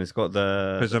bus, and it's got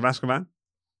the. Prisoner of Azkaban.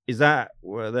 Is that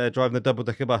where they're driving the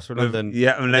double-decker bus from London?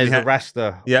 Yeah, and There's the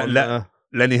Rasta. Yeah,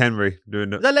 Lenny Henry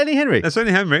doing it. Is that Lenny Henry? That's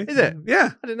Lenny Henry. Is it?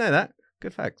 Yeah. I didn't know that.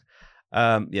 Good fact.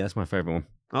 Yeah, that's my favorite one.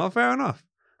 Oh, fair enough.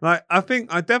 Like, I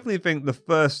definitely think the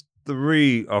first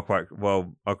 3 are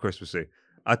Christmassy.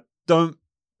 I don't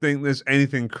think there's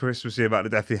anything Christmassy about the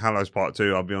Deathly Hallows Part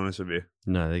 2, I'll be honest with you.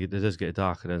 No, it does get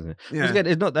darker, doesn't it? Yeah.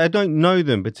 It's not. I don't know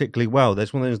them particularly well.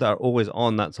 There's one of those that are always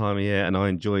on that time of year, and I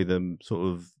enjoy them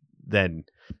sort of then.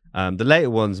 The later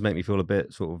ones make me feel a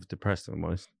bit sort of depressed, if I'm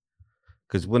honest.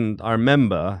 Because when I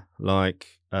remember, like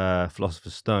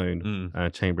Philosopher's Stone,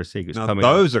 Chamber of Secrets Now, coming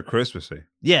those out. are Christmassy.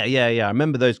 Yeah. I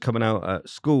remember those coming out at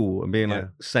school and being like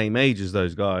same age as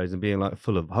those guys and being like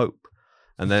full of hope.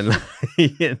 And then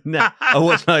I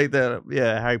watched like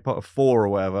Harry Potter 4 or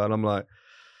whatever, and I'm like,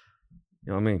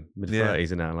 you know what I mean?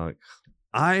 Mid-30s and now, like.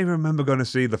 I remember going to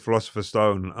see The Philosopher's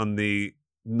Stone on the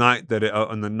night that it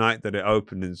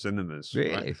opened in cinemas.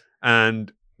 Really? Right?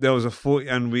 And there was and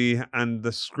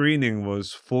the screening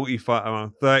was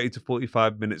around 30 to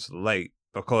 45 minutes late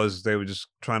because they were just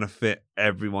trying to fit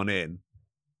everyone in.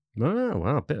 Oh,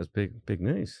 wow. I bet it was big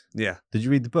news. Yeah. Did you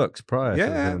read the books prior to the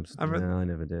Yeah, films? I read. No, I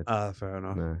never did. Fair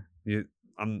enough. No.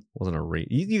 I'm Wasn't a read.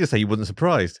 You can say you wasn't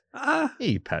surprised.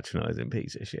 You patronising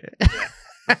piece of shit.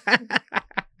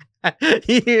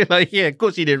 You're like, yeah, of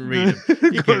course you didn't read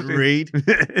them. You can read.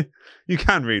 You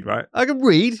can read, right? I can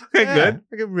read. Okay, good.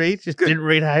 I can read. Just didn't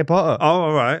read Harry Potter. Oh,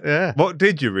 all right. Yeah. What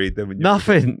did you read then? When you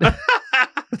Nothing.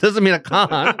 Doesn't mean I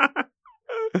can't.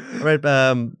 I read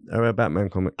Batman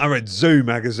comic. I read Zoo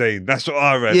magazine. That's what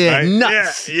I read. Yeah, mate.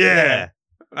 nuts. Yeah.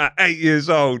 At 8 years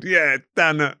old. Yeah,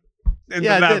 down the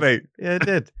Abbey. Yeah, it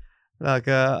did. Like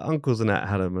uncles and that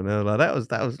had them, and they were like,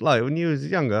 that was like when you was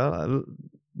younger, like,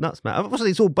 nuts, man.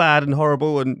 Obviously, it's all bad and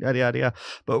horrible and yada yada yada.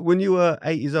 But when you were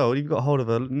 8 years old, you've got hold of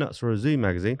a Nuts or a Zoo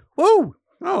magazine. Woo!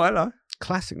 Oh, hello.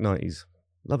 Classic 90s.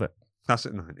 Love it.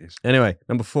 Classic 90s. Anyway,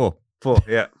 number 4.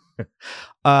 Yeah.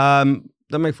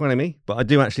 Don't make fun of me, but I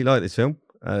do actually like this film.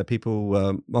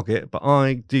 People mock it, but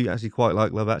I do actually quite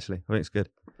like Love Actually. I think it's good.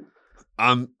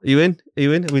 Are you in?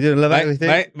 Are we doing a Love Actually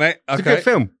thing? Mate. Okay. It's a good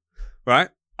film. Right.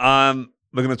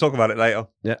 We're going to talk about it later.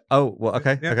 Yeah. Oh, well,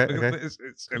 okay. Yeah, Okay.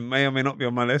 It may or may not be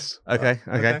on my list. Okay.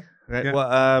 Yeah.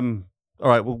 Well, all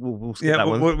right. We'll skip that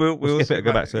one. We'll skip it and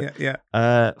go back to it. Yeah.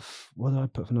 What did I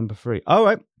put for number 3? All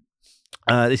right.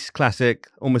 This is classic,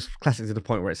 almost classic to the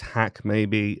point where it's hack,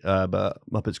 maybe. But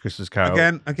Muppets Christmas Carol.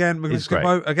 Again, we're going to skip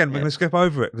over. We're going to skip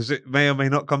over it because it may or may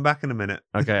not come back in a minute.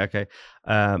 Okay.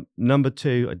 Number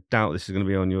 2. I doubt this is going to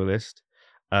be on your list.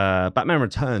 Batman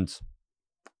Returns.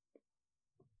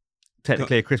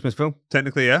 Technically a Christmas film.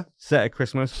 Technically, yeah. Set at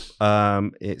Christmas.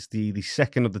 It's the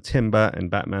second of the Tim Burton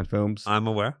Batman films. I'm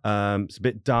aware. It's a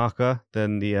bit darker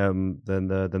than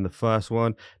the first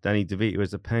one. Danny DeVito as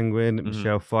the Penguin,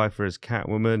 Michelle Pfeiffer as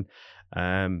Catwoman.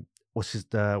 What's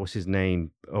his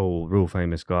name? Oh, real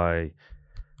famous guy.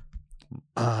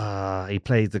 He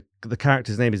plays the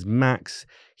character's name is Max.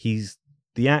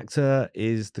 The actor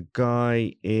is the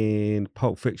guy in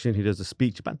Pulp Fiction who does a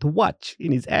speech about the watch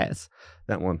in his ass.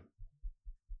 That one.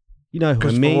 You know who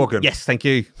I mean? Walken. Yes, thank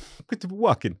you. Christopher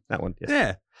Walken. That one.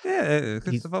 Yes. Yeah.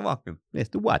 Christopher Walken. Yes,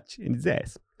 the watch in his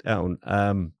ass. That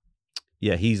one.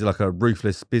 Yeah, he's like a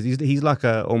ruthless busy. He's like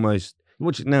a almost.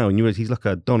 Watch it now, and he's like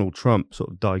a Donald Trump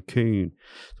sort of tycoon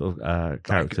sort of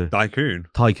character.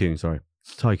 Tycoon, sorry,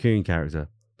 tycoon character,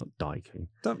 not tycoon.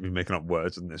 Don't be making up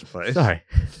words in this place. Sorry,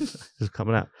 just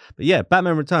coming out. But yeah,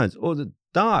 Batman Returns, or the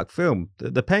dark film.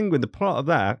 The Penguin. The plot of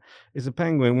that is the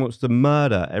Penguin wants to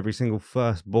murder every single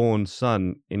firstborn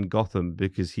son in Gotham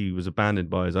because he was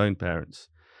abandoned by his own parents.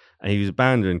 And he was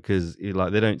abandoned because, they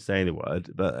don't say the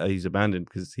word, but he's abandoned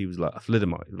because he was like a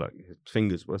thalidomide. Like his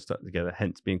fingers were stuck together,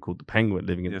 hence being called the Penguin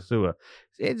living in the sewer.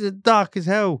 It's a dark as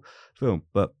hell film,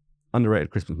 but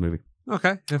underrated Christmas movie.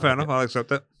 Okay, fair enough. I'll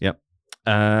accept it. Yep.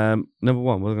 Number 1.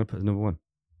 What am I going to put as number 1?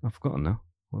 I've forgotten now.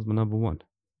 What was my number 1?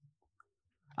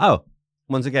 Oh,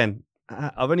 once again,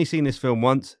 I've only seen this film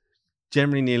once.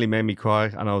 Generally nearly made me cry,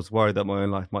 and I was worried that my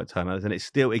own life might turn out. And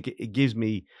it gives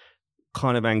me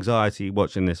kind of anxiety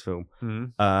watching this film.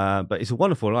 But It's a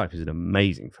Wonderful Life is an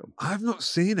amazing film. I've not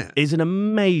seen it. It's an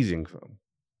amazing film.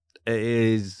 It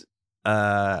is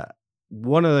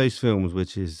one of those films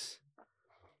which is,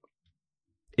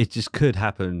 it just could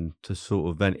happen to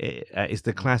sort of, it's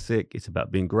the classic, it's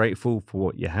about being grateful for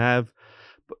what you have.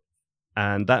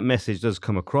 And that message does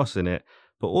come across in it.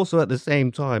 But also at the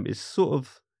same time, it's sort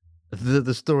of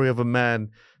the story of a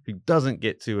man who doesn't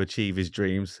get to achieve his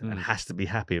dreams and has to be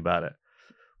happy about it,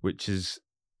 which is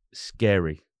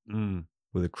scary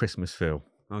with a Christmas feel.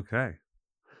 Okay.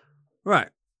 Right.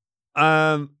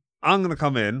 I'm going to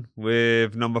come in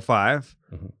with number 5.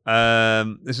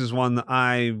 This is one that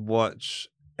I watch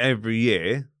every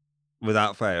year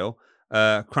without fail.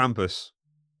 Krampus.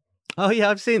 Oh yeah,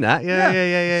 I've seen that.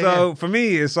 Yeah. So for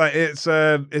me, it's like it's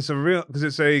a real, because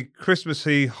it's a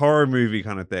Christmassy horror movie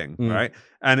kind of thing, right?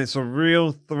 And it's a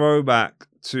real throwback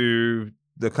to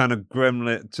the kind of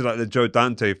Gremlin to like the Joe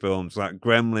Dante films, like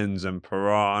Gremlins and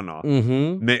Piranha,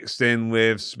 Mm-hmm. mixed in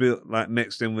with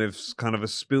kind of a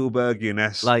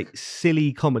Spielbergian-esque. Like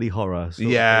silly comedy horror. Sort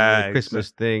Yeah, of thing,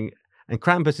 Christmas thing. And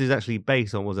Krampus is actually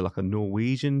based on, was it like a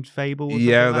Norwegian fable? Or something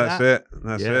yeah, like that's that? it.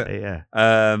 That's it.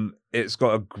 Yeah. It's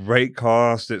got a great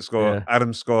cast. It's got Yeah.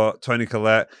 Adam Scott, Toni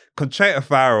Collette, Conchata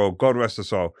Farrell, God rest her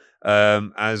soul,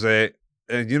 as a.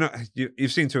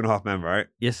 You've seen 2.5 Men, right?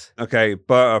 Yes. Okay,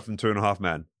 Berta from 2.5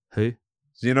 Men. Who?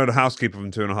 So you know the housekeeper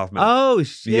from 2.5 Men. Oh,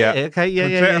 yeah. Yeah. Okay. Yeah.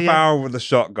 Conchata Yeah. Farrell with the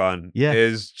shotgun. Yeah.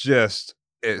 Is just.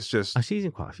 It's just. Oh, she's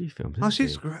in quite a few films. Oh, isn't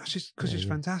she's she? great. She's Yeah.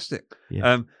 fantastic.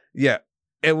 Yeah. Yeah.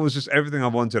 It was just everything I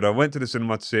wanted. I went to the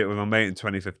cinema to see it with my mate in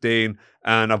 2015,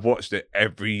 and I've watched it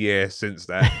every year since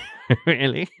then.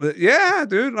 Really? But yeah,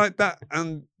 dude, like that.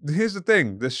 And here's the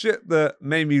thing: the shit that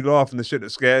made me laugh and the shit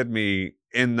that scared me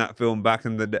in that film back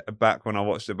when I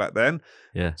watched it back then,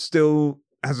 Yeah. still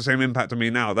has the same impact on me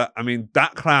now. That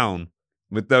clown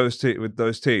with those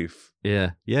teeth,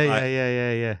 Yeah.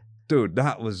 Yeah. dude,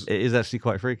 that was It is actually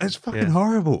quite freaky. it's fucking Yeah.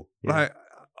 horrible. Yeah. Like,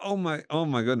 oh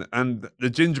my goodness. And the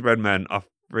gingerbread men are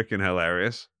freaking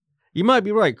hilarious. You might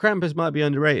be right. Krampus might be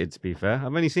underrated, to be fair. I've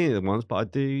only seen it once, but I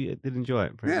did enjoy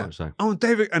it very Yeah. much so. Oh,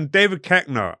 David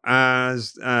Koechner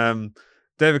as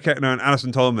David Koechner and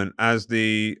Alison Tolman as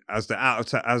the out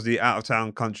of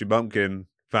town country bumpkin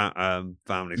family.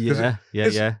 'Cause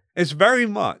Yeah. it's very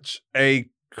much a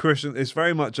Christian. It's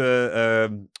very much a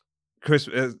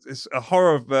Christmas. It's a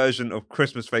horror version of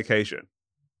Christmas Vacation.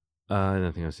 I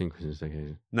don't think I've seen Christmas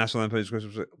Vacation. National Lampoon's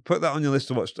Christmas. Put that on your list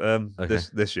to watch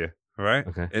this year. All right.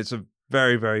 Okay. It's a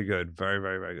very, very good. Very,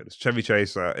 very, very good. Chevy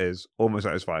Chase is almost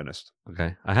at his finest.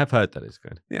 Okay. I have heard that it's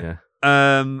good. Yeah.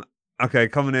 Yeah. Okay,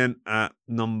 coming in at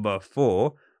number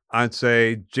 4, I'd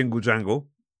say Jingle Jangle.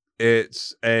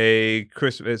 It's a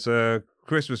Christmas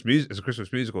music. It's a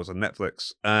Christmas musical. It's on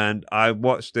Netflix, and I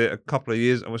watched it a couple of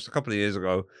years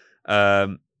ago,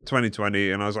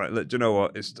 2020, and I was like, look, do you know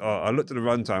what? I looked at the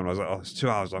runtime and I was like, oh, it's 2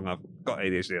 hours long. I've got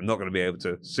ADHD. I'm not going to be able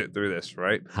to sit through this,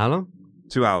 right? How long?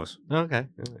 2 hours. Oh, okay.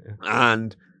 Yeah.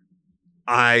 And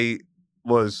I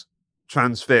was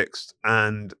transfixed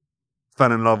and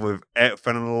fell in love with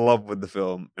the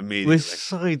film immediately. We're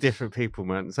so different people,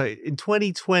 man. So in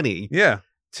 2020, Yeah.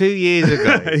 2 years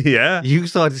ago, Yeah. you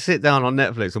started to sit down on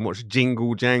Netflix and watch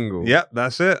Jingle Jangle. Yep,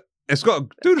 that's it. It's got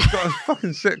a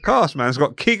fucking sick cast, man. It's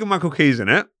got Keegan-Michael Key's in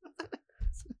it.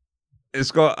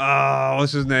 It's got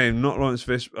what's his name? Not Lawrence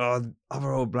Fish. Other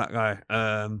old black guy.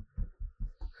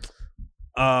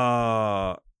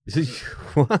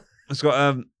 What? It's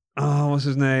got what's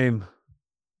his name?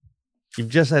 You've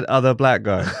just said other black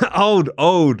guy. old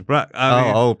black.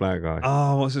 Old black guy.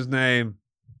 Oh, what's his name?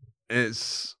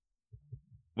 It's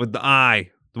with the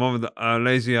eye, the one with the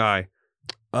lazy eye.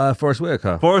 Forrest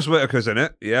Whitaker. Forrest Whitaker's in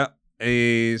it. Yeah,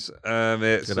 he's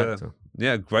it's Good actor.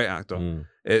 yeah, great actor.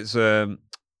 Mm.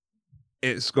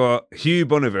 It's got Hugh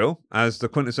Bonneville as the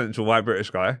quintessential white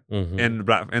British guy Mhm. in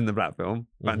the black film.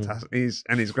 Mhm. Fantastic. He's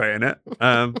great in it.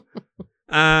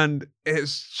 And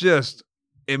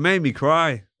it made me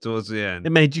cry towards the end.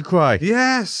 It made you cry.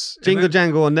 Yes. It Jingle made-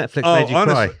 Jangle on Netflix made you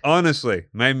cry. honestly,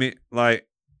 made me like,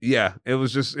 yeah, it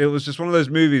was just one of those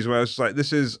movies where I was just like,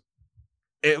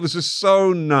 it was just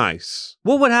so nice.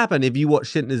 What would happen if you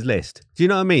watched Schindler's List? Do you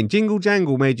know what I mean? Jingle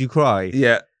Jangle made you cry.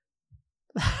 Yeah.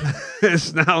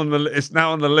 It's now on the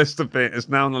list of it. It's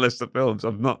now on the list of films.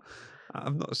 I've not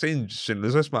seen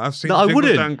Schindler's List, but I've seen. No, I Jingle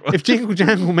wouldn't. Jangle. If Jingle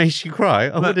Jangle makes you cry,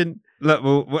 I wouldn't. Look,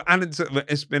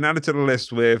 it's been added to the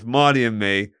list with Marley and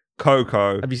Me,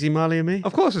 Coco. Have you seen Marley and Me?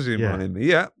 Of course, I've seen Yeah. Marley and Me.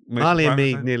 Yeah, Marley and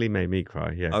Me nearly made me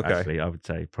cry. Yeah, Okay. actually, I would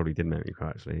say probably did make me cry.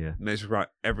 Actually, yeah. makes me cry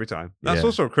every time. That's Yeah.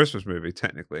 also a Christmas movie,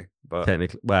 technically, but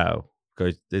Technically, wow,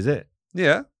 is it?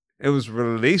 yeah, it was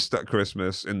released at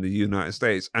Christmas in the United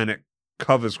States, and it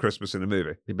covers Christmas in the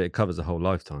movie. Yeah, but it covers the whole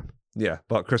lifetime. Yeah,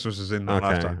 but Christmas is in that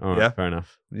Okay, lifetime. all right, Yeah, fair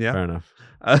enough. yeah. Fair enough.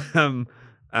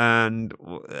 And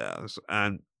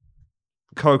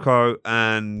Coco,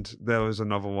 and there was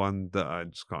another one that I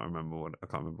just can't remember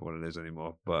what it is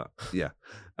anymore. But yeah,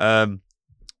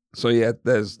 so yeah,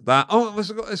 there's that. Oh, it's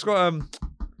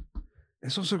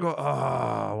also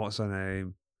got what's her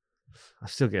name? I'm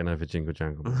still getting over Jingle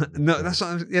Jangle. No, that's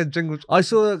not. Yeah, Jingle. I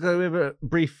saw a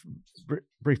brief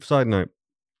side note.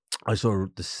 I saw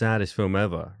the saddest film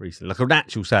ever recently, like an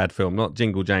actual sad film, not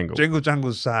Jingle Jangle. Jingle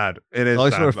Jangle's sad. It is. I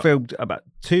sad, saw a but- film about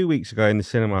 2 weeks ago in the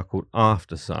cinema called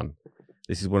After Sun.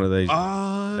 This is one of those.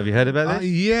 Have you heard about this?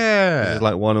 Yeah. This is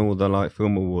like won all the like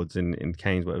film awards in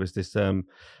Cannes. But it was this like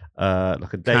a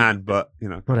date. Can, but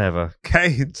Whatever.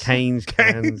 Canes. Canes.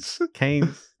 Canes.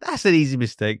 Canes. That's an easy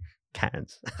mistake.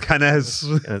 Cannes. Cannes.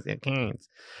 Cannes.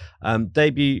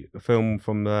 Debut film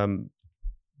from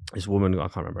this woman, I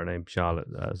can't remember her name, Charlotte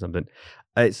something.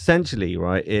 Essentially,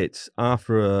 right, it's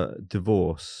after a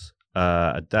divorce.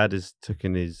 A dad has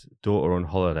taken his daughter on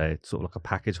holiday, sort of like a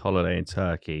package holiday in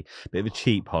Turkey, bit of a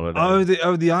cheap holiday.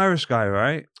 The Irish guy,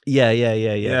 right?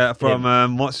 Yeah.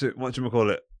 From what you call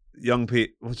it? Young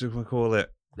Pete. What do you call it?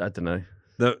 I don't know.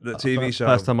 The TV show.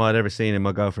 First time I'd ever seen him,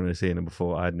 my girlfriend had seen him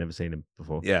before. I had never seen him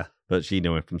before. Yeah, but she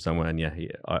knew him from somewhere, and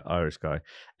Irish guy.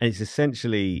 And it's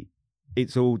essentially,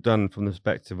 it's all done from the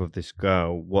perspective of this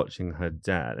girl watching her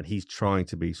dad, and he's trying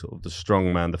to be sort of the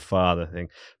strong man, the father thing.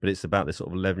 But it's about this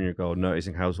sort of 11-year-old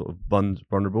noticing how sort of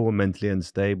vulnerable and mentally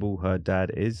unstable her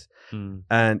dad is.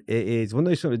 And it is one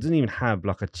of those. It doesn't even have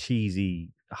like a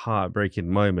cheesy, heartbreaking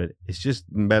moment. It's just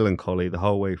melancholy the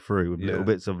whole way through with little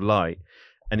bits of light.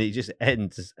 And it just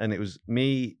ends, and it was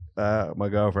me, my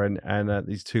girlfriend, and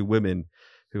these two women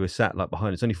who were sat like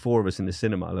behind. It's only 4 of us in the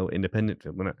cinema, a little independent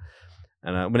film, wasn't it?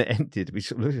 And when it ended, we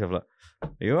sort of looked at each other like,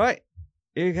 "Are you all right?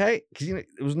 Are you okay?" Because there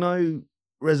was no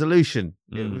resolution.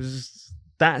 It was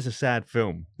that's a sad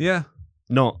film. Yeah,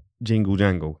 not Jingle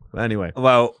Jangle. But anyway,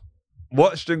 well,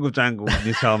 watch Jingle Jangle and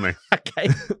you tell me. Okay.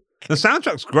 The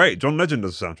soundtrack's great. John Legend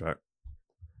does the soundtrack.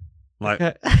 Like.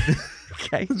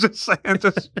 Okay. Just saying.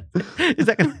 Is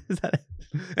that?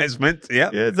 It's meant. Yeah.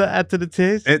 Does that add to the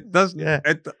tears? It does. Yeah.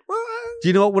 Do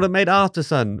you know what would have made After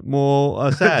Sun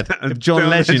more sad? If John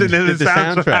Legend did the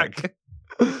soundtrack.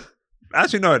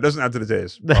 Actually, no, it doesn't add to the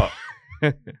tears. But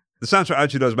the soundtrack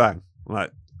actually does bang.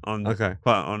 Like on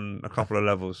a couple of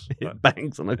levels. It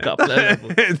bangs on a couple of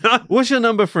levels. What's your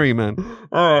number 3, man?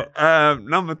 All right.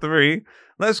 Number 3.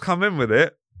 Let's come in with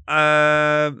it.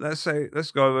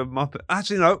 Let's go with Muppet.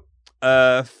 Actually, no.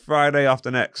 Friday After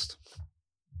Next.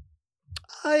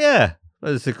 Oh yeah,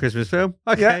 well, it's a Christmas film.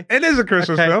 Okay, yeah, it is a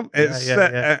Christmas film. It's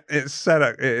set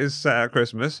at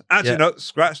Christmas. Actually, no,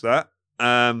 scratch that.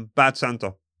 Bad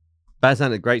Santa. Bad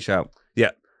Santa, great shout.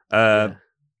 Yeah.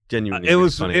 Genuinely,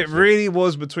 it really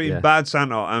was between Bad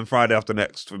Santa and Friday After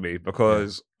Next for me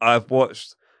because I've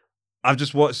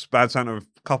just watched Bad Santa a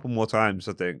couple more times,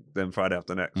 I think, than Friday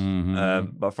After Next.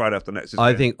 But Friday After Next is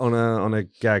I think on a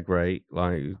gag rate,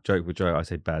 like joke for joke, I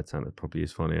say Bad Santa probably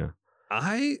is funnier.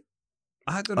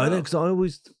 I don't know. I know, because I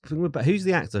always think about who's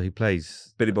the actor who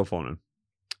plays Billy Bob Thornton.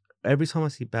 Every time I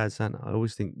see Bad Santa, I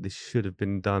always think this should have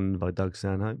been done by Doug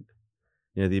Stanhope.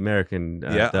 The American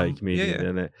dirty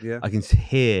comedian. Yeah. I can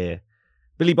hear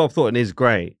Billy Bob Thornton is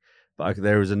great, but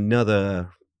there is another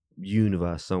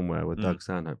universe somewhere where Doug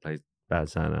Stanhope plays Bad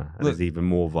Santa and is even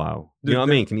more vile. You know what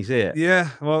I mean? Can you see it? Yeah.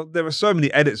 Well, there are so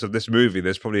many edits of this movie.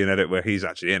 There's probably an edit where he's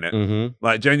actually in it. Mm-hmm.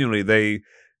 Like genuinely,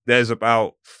 there's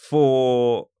about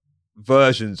 4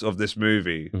 versions of this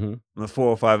movie, 4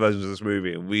 or 5 versions of this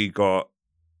movie, and we got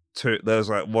 2. There's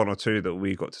like 1 or 2 that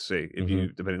we got to see, if you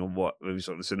depending on what whether you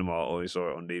saw it in the cinema or you saw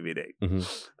it on DVD.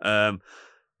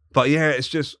 But yeah, it's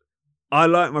just I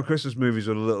like my Christmas movies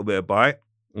with a little bit of bite,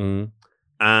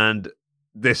 and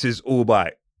this is all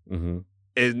bite.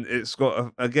 It's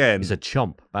got again. It's a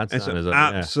chomp. Bad Santa. It's an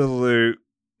absolute.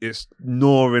 It's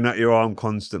gnawing at your arm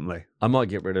constantly. I might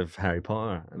get rid of Harry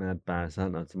Potter and add Bad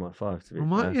Santa to my 5. To be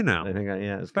might you now? I think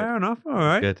it's fair enough. All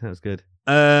right, that's good.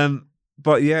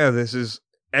 But yeah, this is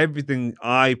everything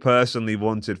I personally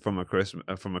wanted from a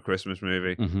Christmas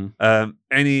movie.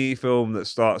 Any film that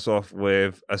starts off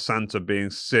with a Santa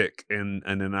being sick in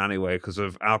an alleyway because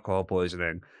of alcohol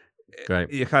poisoning, great.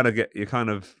 I'm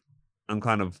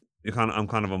kind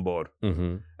of on board.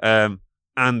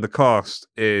 And the cast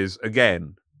is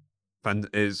again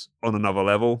is on another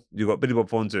level. You got Billy Bob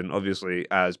Thornton obviously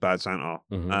as Bad Santa,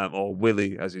 or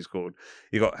Willie as he's called.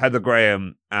 You got Heather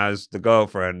Graham as the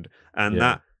girlfriend, and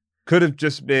that could have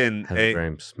just been Heather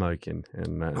Graham smoking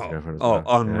and that girlfriend as well.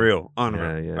 Unreal.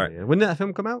 Yeah. When did that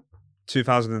film come out?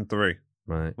 2003.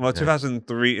 Right. Well,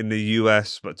 2003 in the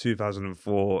US, but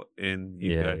 2004 in UK.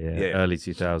 Yeah. Early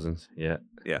 2000s. Yeah.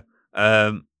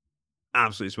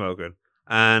 Absolutely smoking.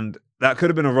 And that could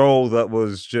have been a role that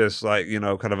was just like,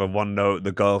 kind of a one note,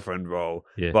 the girlfriend role.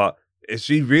 Yeah. But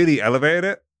she really elevated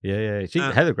it. Yeah.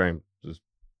 Heather Graham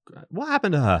what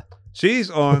happened to her? She's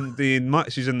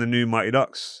she's in the new Mighty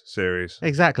Ducks series.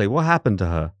 Exactly. What happened to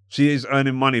her? She is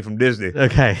earning money from Disney.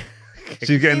 Okay.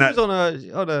 She's getting that.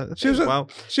 She was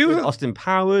on Austin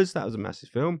Powers. That was a massive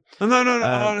film. No.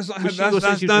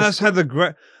 That's Heather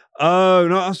Graham. Oh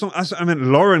no, I meant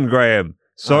Lauren Graham.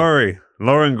 Sorry,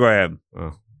 Lauren Graham.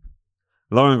 Oh.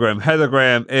 Lauren Graham. Heather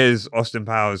Graham is Austin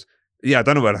Powers. Yeah, I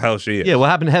don't know where the hell she is. Yeah, what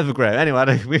happened to Heather Graham? Anyway, I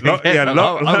was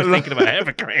thinking about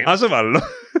Heather Graham. I was about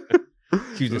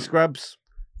she was in Scrubs.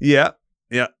 Yeah.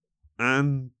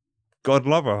 And God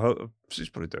love her. She's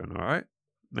probably doing all right,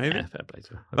 maybe. Yeah, fair play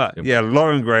to her. But yeah,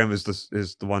 Lauren Graham is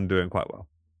the one doing quite well.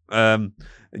 And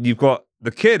you've got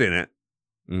the kid in it.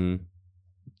 Mm.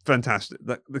 Fantastic.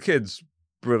 The kid's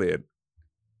brilliant.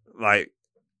 Like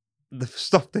the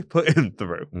stuff they put him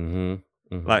through.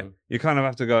 Mm-hmm. Mm-hmm. Like you kind of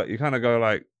have to go. You kind of go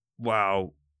like,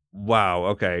 wow.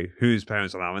 Okay, whose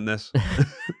parents allowing this?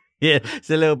 Yeah, it's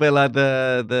a little bit like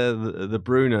the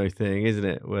Bruno thing, isn't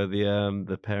it? Where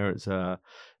the parents are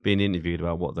being interviewed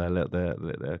about what they let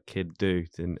their kid do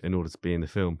in order to be in the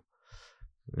film.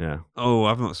 Yeah. Oh,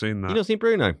 I've not seen that. You not seen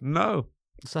Bruno? No.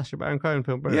 Sacha Baron Cohen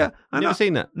film, Bruno. Yeah, you never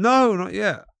seen that? No, not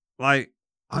yet. Like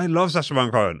I love Sacha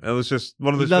Baron Cohen. It was just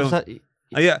one of those films.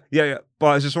 Yeah.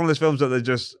 But it's just one of those films that they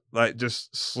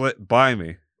just slip by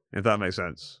me, if that makes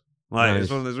sense. Like Nice.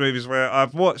 It's one of those movies where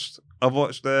I've watched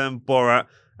Borat,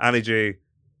 Ali G,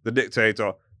 The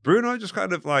Dictator. Bruno just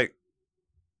kind of like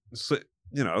slip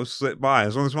by.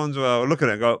 As long as ones where I look at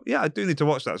it and go, yeah, I do need to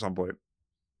watch that at some point.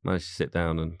 Managed to sit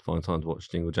down and find time to watch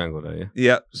Jingle Jangle, though, yeah?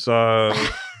 Yeah, so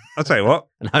I'll tell you what.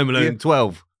 And Home Alone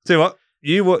 12. Tell you what,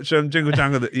 you watch Jingle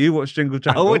Jangle. You watch Jingle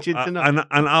Jangle. I'll watch it tonight.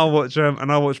 and I'll watch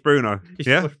Bruno.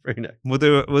 You Yeah, watch Bruno. we'll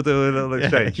do a little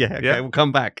exchange. Yeah, okay. We'll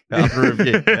come back after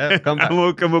review. Yeah, we'll come back.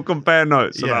 and we'll compare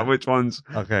notes Yeah. about which one's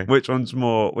Okay. which one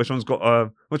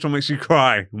makes you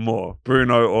cry more,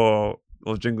 Bruno or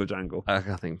Jingle Jangle. I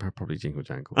think probably Jingle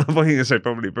Jangle. I thought you were going to say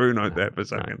probably Bruno there for a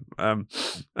second.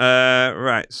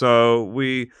 Right. So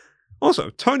we also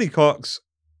Tony Cox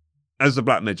as the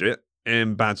Black Midget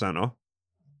in Bad Santa.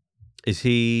 Is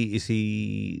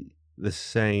he the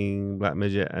same Black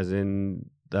Midget as in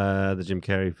the Jim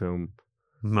Carrey film?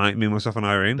 Me, Myself, and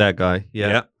Irene. That guy.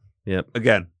 Yeah. Yep.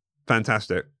 Again,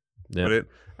 fantastic. Yeah. Brilliant.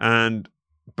 And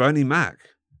Bernie Mac.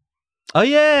 Oh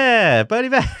yeah, Bernie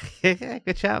Mac. Yeah,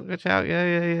 good shout.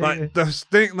 Yeah. Like the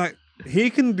thing, like he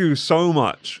can do so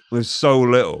much with so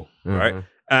little, right? Uh-huh.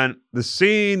 And the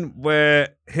scene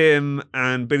where him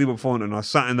and Billy Bob Thornton are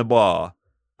sat in the bar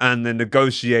and they're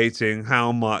negotiating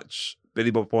how much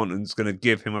Billy Bob Thornton's going to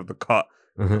give him of the cut,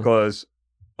 Uh-huh. because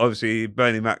obviously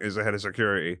Bernie Mac is the head of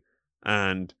security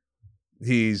and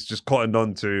he's just cottoned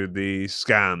on to the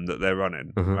scam that they're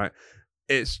running, Uh-huh. right?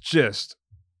 It's just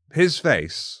his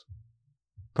face.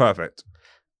 Perfect.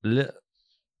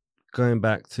 Going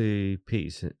back to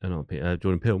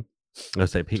Jordan Peele. I'll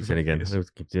say Peterson again. Yes. I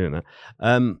keep doing that.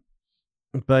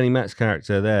 Bernie Mac's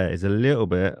character there is a little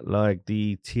bit like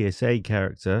the TSA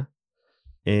character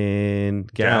in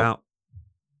Get Out.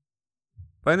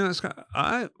 But anyway,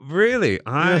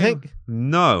 I think?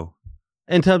 No.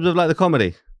 In terms of like the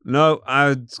comedy. No,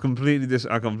 I completely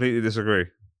disagree.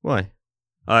 Why?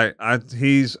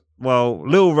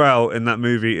 Lil Rel in that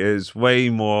movie is way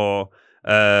more.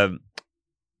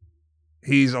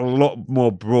 He's a lot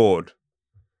more broad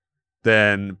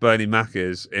than Bernie Mac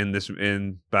is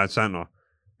in Bad Santa.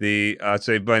 I'd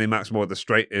say Bernie Mac's more of a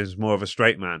straight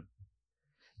man.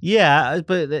 Yeah,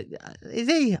 but is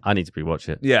he? I need to rewatch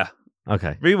it. Yeah,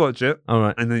 Okay. rewatch it, All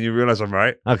right. and then you realize I'm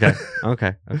right. Okay.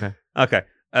 Okay. Okay.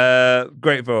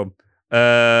 Great film.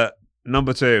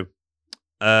 Number 2,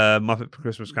 Muppet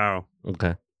Christmas Carol.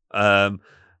 Okay. The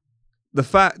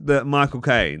fact that Michael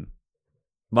Caine,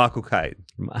 Good.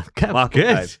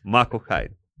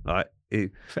 right?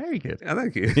 Very good.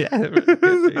 Thank you. Yeah.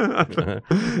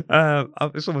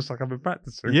 It's almost like I've been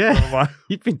practicing. Yeah.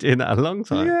 You've been doing that a long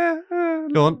time. Yeah.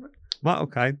 Go on. Michael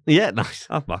Caine. Yeah, nice.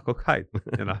 I'm Michael Caine.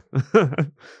 You know,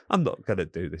 I'm not gonna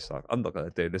do this like a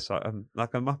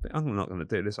Muppet. I'm not gonna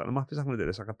do this like the Muppets. I'm gonna do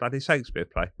this like a bloody Shakespeare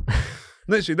play.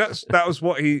 Literally, that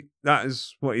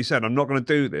is what he said. I'm not gonna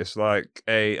do this I'm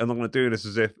not gonna do this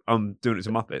as if I'm doing it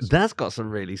to Muppets. That's got some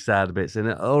really sad bits in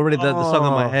it. Already, the song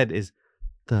in my head is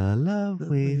 "The Love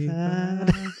We've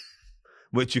Had,"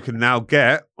 which you can now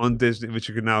get on Disney. Which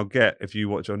you can now get if you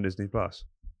watch on Disney Plus.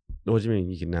 What do you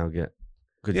mean? You can now get?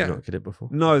 Could Yeah. you not get it before?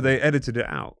 No, they edited it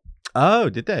out. Oh,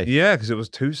 did they? Yeah, because it was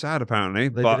too sad apparently.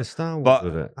 They but did a Star Wars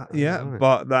with it. Right.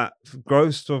 but that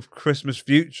Ghost of Christmas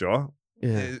Future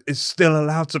Yeah. is still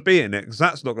allowed to be in it because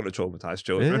that's not going to traumatize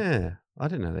children. Yeah. I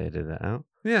didn't know they did that out.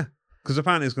 Yeah, because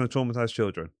apparently it's going to traumatize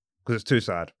children because it's too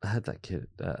sad. I had that film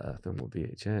on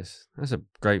VHS. That's a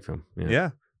great film.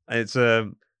 Yeah, it's a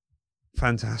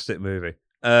fantastic movie.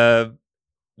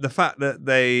 The fact that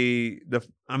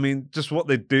just what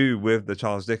they do with the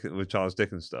Charles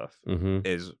Dickens stuff Mm-hmm.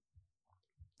 is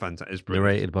fantastic. It's brilliant.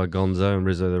 Narrated by Gonzo and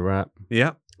Rizzo the Rap.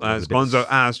 Yeah, as Gonzo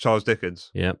as Charles Dickens.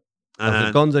 Yep.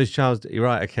 And, Gonzo's Charles. You're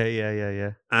right. Okay.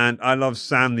 Yeah. and I love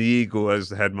Sam the Eagle as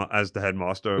the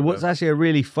headmaster. What's actually a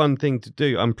really fun thing to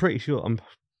do? I'm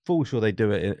full sure they do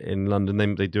it in London.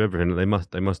 They do everything. They must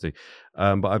do.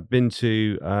 But I've been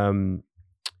to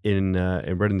in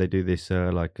Reading they do this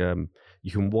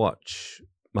you can watch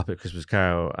Muppet Christmas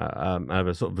Carol have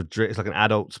a sort of it's like an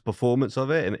adult's performance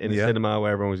of it in a cinema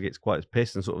where everyone gets quite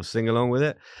pissed and sort of sing along with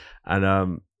it,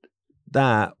 and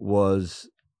that was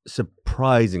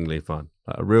surprisingly fun,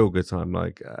 like a real good time.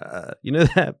 Like you know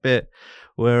that bit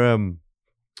where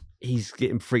he's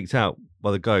getting freaked out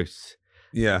by the ghosts,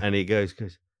 and he goes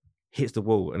hits the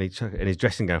wall and his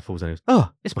dressing gown falls down. He goes,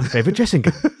 "Oh, it's my favorite dressing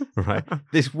gown." Right,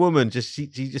 this woman she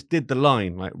just did the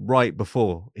line like right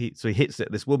before he hits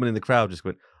it. This woman in the crowd just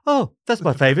went, "Oh, that's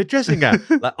my favorite dressing gown,"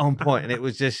 like on point, and it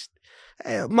was just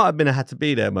it might have been a had to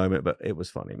be there moment, but it was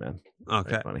funny, man.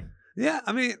 Okay, very funny. Yeah,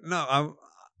 I mean, no,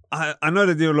 I know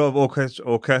they do a lot of orchestra.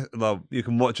 You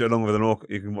can watch it along with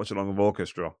you can watch it along with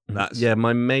orchestra. That's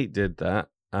my mate did that.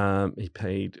 He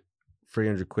paid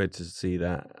 £300 to see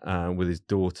that with his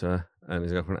daughter and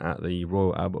his girlfriend at the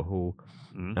Royal Albert Hall,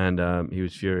 and he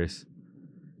was furious.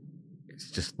 It's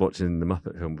just watching the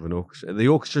Muppet film with an orchestra. The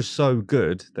orchestra's so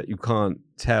good that you can't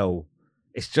tell.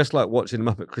 It's just like watching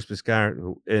the Muppet Christmas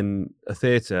Carol in a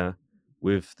theatre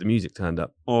with the music turned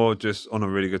up, or just on a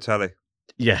really good telly.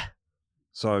 Yeah.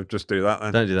 So just do that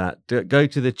then. Don't do that. Go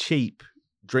to the cheap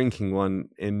drinking one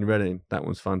in Reading. That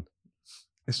one's fun.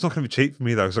 It's not going to be cheap for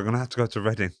me though, because I'm going to have to go to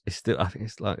Reading. It's still. I think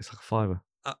it's like a £5.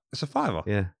 It's a £5.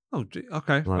 Yeah. Oh,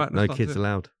 okay. Like, right, no kids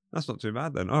allowed. That's not too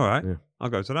bad then. All right, yeah. I'll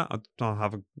go to that. I'll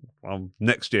have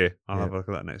next year. I'll have a look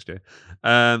at that next year.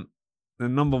 The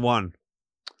number one.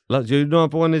 Like, do you know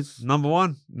number one is number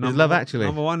one? Is Love Actually.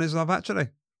 Number one is Love Actually.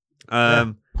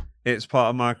 It's part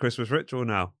of my Christmas ritual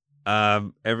now.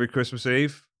 Every Christmas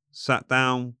Eve, sat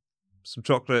down, some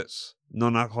chocolates,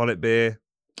 non-alcoholic beer,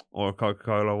 or a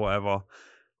Coca-Cola or whatever,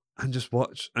 and just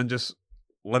watch and just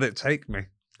let it take me.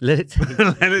 Let it take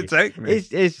let it take me.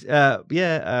 It's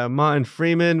Martin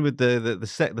Freeman with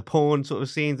the porn sort of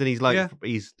scenes, and he's like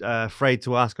he's afraid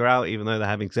to ask her out even though they're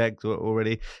having sex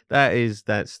already. That's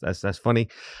funny.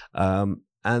 And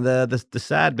the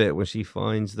sad bit when she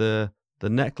finds the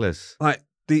necklace. Like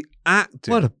the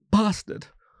acting. What a bastard.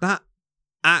 That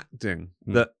acting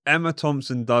that Emma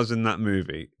Thompson does in that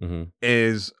movie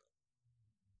is,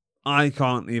 I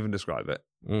can't even describe it.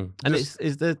 And it's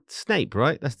the Snape,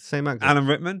 right? That's the same actor. Alan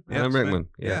Rickman. Alan Rickman.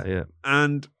 Yeah.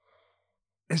 And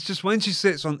it's just when she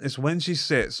sits on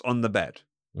the bed,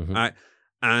 right?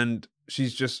 And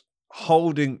she's just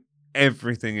holding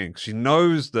everything in. She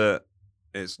knows that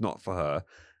it's not for her,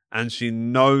 and she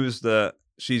knows that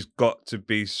she's got to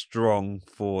be strong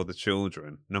for the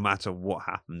children, no matter what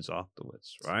happens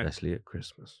afterwards, right? Especially at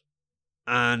Christmas.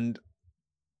 And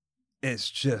it's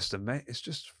just amazing.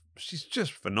 She's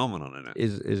just phenomenal in it.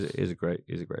 Is a great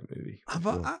movie.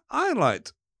 But I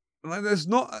liked, like,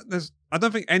 I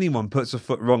don't think anyone puts a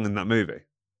foot wrong in that movie.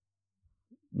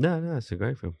 No, it's a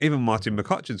great film. Even Martin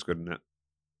McCutcheon's good in it.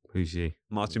 Who's she?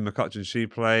 Martin McCutcheon. She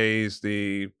plays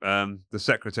the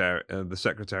secretary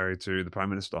to the Prime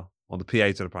Minister, or the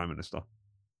PA to the Prime Minister.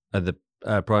 The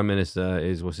Prime Minister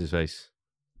is what's his face?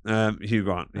 Hugh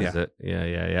Grant. That's it.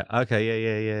 Yeah.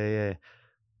 Okay.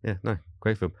 Yeah. No,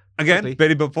 great film. Again, Quickly.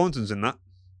 Billy Bob Thornton's in that.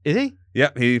 Is he?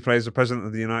 Yep, he plays the President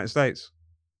of the United States.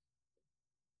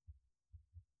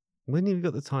 When have you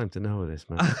got the time to know all this,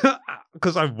 man?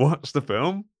 Because I've watched the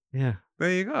film. Yeah.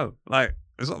 There you go. Like,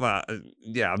 it's not that.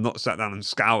 I've not sat down and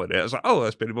scoured it. It's like, oh,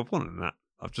 that's Billy Bob Thornton in that.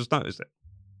 I've just noticed it.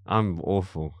 I'm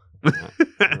awful.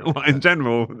 Well, in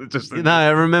general, just no, I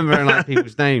remember like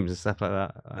people's names and stuff like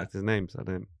that. Actors' names, I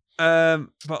don't.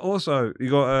 But also you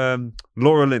got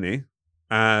Laura Linney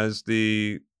as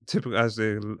the typical as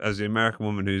the American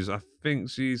woman who's, I think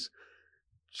she's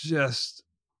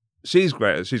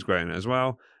great. She's great in it as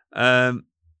well.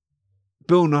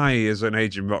 Bill Nighy as an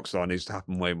aging rock star needs to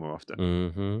happen way more often.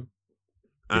 Mm-hmm.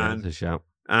 And that's a shout.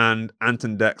 And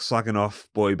Anton Deck slagging off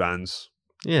boy bands.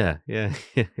 Yeah. Yeah.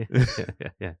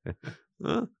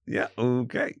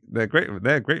 Okay. They're great.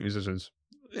 They're great musicians.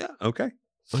 Yeah. Okay.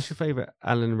 What's your favorite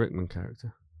Alan Rickman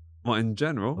character? What, in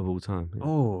general? Of all time. Yeah.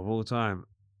 Oh, of all time.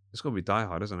 It's got to be Die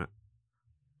Hard, isn't it?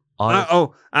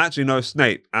 Actually, no,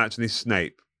 Snape.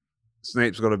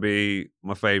 Snape's got to be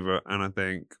my favorite, and I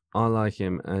think I like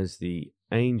him as the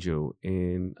angel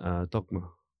in Dogma.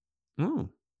 Oh.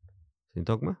 In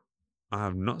Dogma? I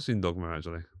have not seen Dogma,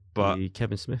 actually. But the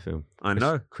Kevin Smith film. I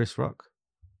know. Chris Rock.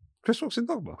 Chris Rock's in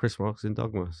Dogma? Chris Rock's in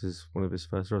Dogma. This is one of his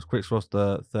first roles. Chris Rock's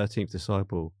the 13th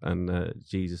disciple, and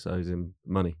Jesus owes him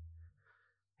money.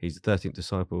 He's the 13th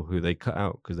disciple who they cut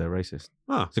out because they're racist.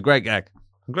 Oh. It's a great gag.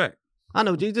 Great. I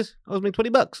know Jesus owes me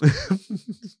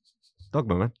 $20.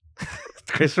 Dogma, man.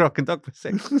 Chris Rock and Dogma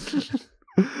 6.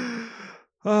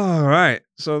 All right.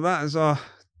 So that's our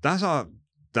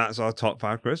that's our top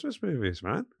 5 Christmas movies,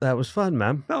 man. That was fun,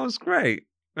 man. That was great.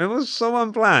 It was so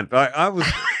unplanned. Like I was.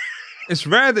 It's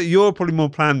rare that you're probably more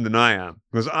planned than I am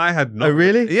because I had not. Oh,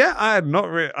 really? Yeah, I had not.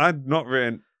 I'd not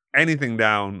written anything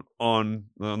down on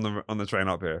the train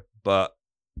up here. But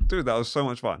dude, that was so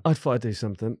much fun. I thought I'd do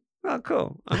something. Oh,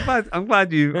 cool. I'm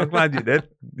glad you did.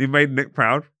 You made Nick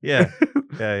proud. Yeah.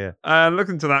 Yeah. Look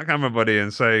into that camera, buddy,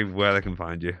 and say where they can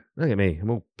find you. Look at me. I'm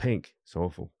all pink. It's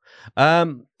awful.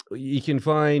 You can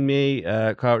find me,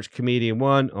 Kyle Rich Comedian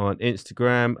 1 on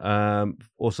Instagram.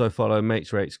 Also follow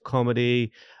Mates Rates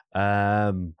Comedy.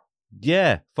 Follow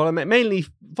me,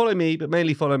 but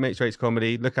mainly follow Mates Rates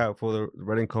Comedy. Look out for the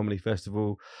Reading Comedy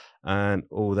Festival and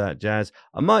all that jazz.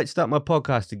 I might start my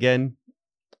podcast again.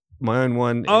 My own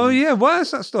one. Oh, yeah. Why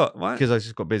does that start? Why? Because I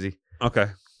just got busy. Okay.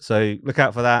 So look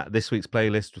out for that. This week's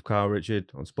playlist with Kyle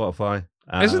Richard on Spotify.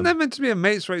 Isn't there meant to be a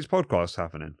Mates Rates podcast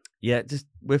happening? Yeah,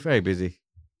 we're very busy.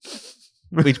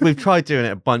 We've tried doing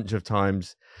it a bunch of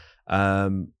times.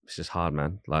 It's just hard,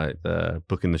 man. Like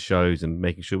booking the shows and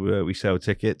making sure we sell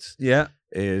tickets. Yeah,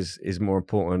 is more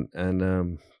important.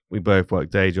 And we both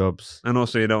work day jobs. And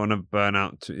also, you don't want to burn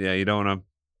out. You don't want to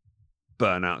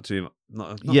burn out too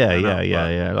much.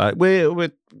 Yeah. Like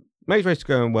we're Mates Race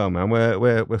going well, man.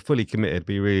 We're fully committed.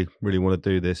 We really want to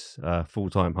do this full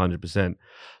time, 100%.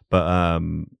 But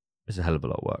it's a hell of a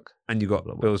lot of work. And you got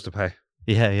bills to pay.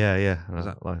 Yeah.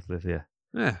 Life to live.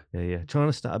 Yeah. Trying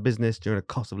to start a business during a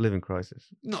cost of living crisis.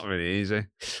 Not really easy.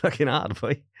 It's fucking hard,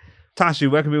 boy. Tashi,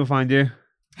 where can people find you?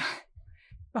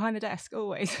 Behind the desk,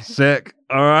 always. Sick.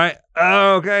 All right.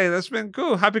 Okay, that's been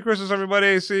cool. Happy Christmas,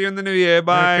 everybody. See you in the new year.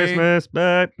 Bye. Merry Christmas.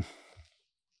 Bye.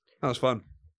 That was fun.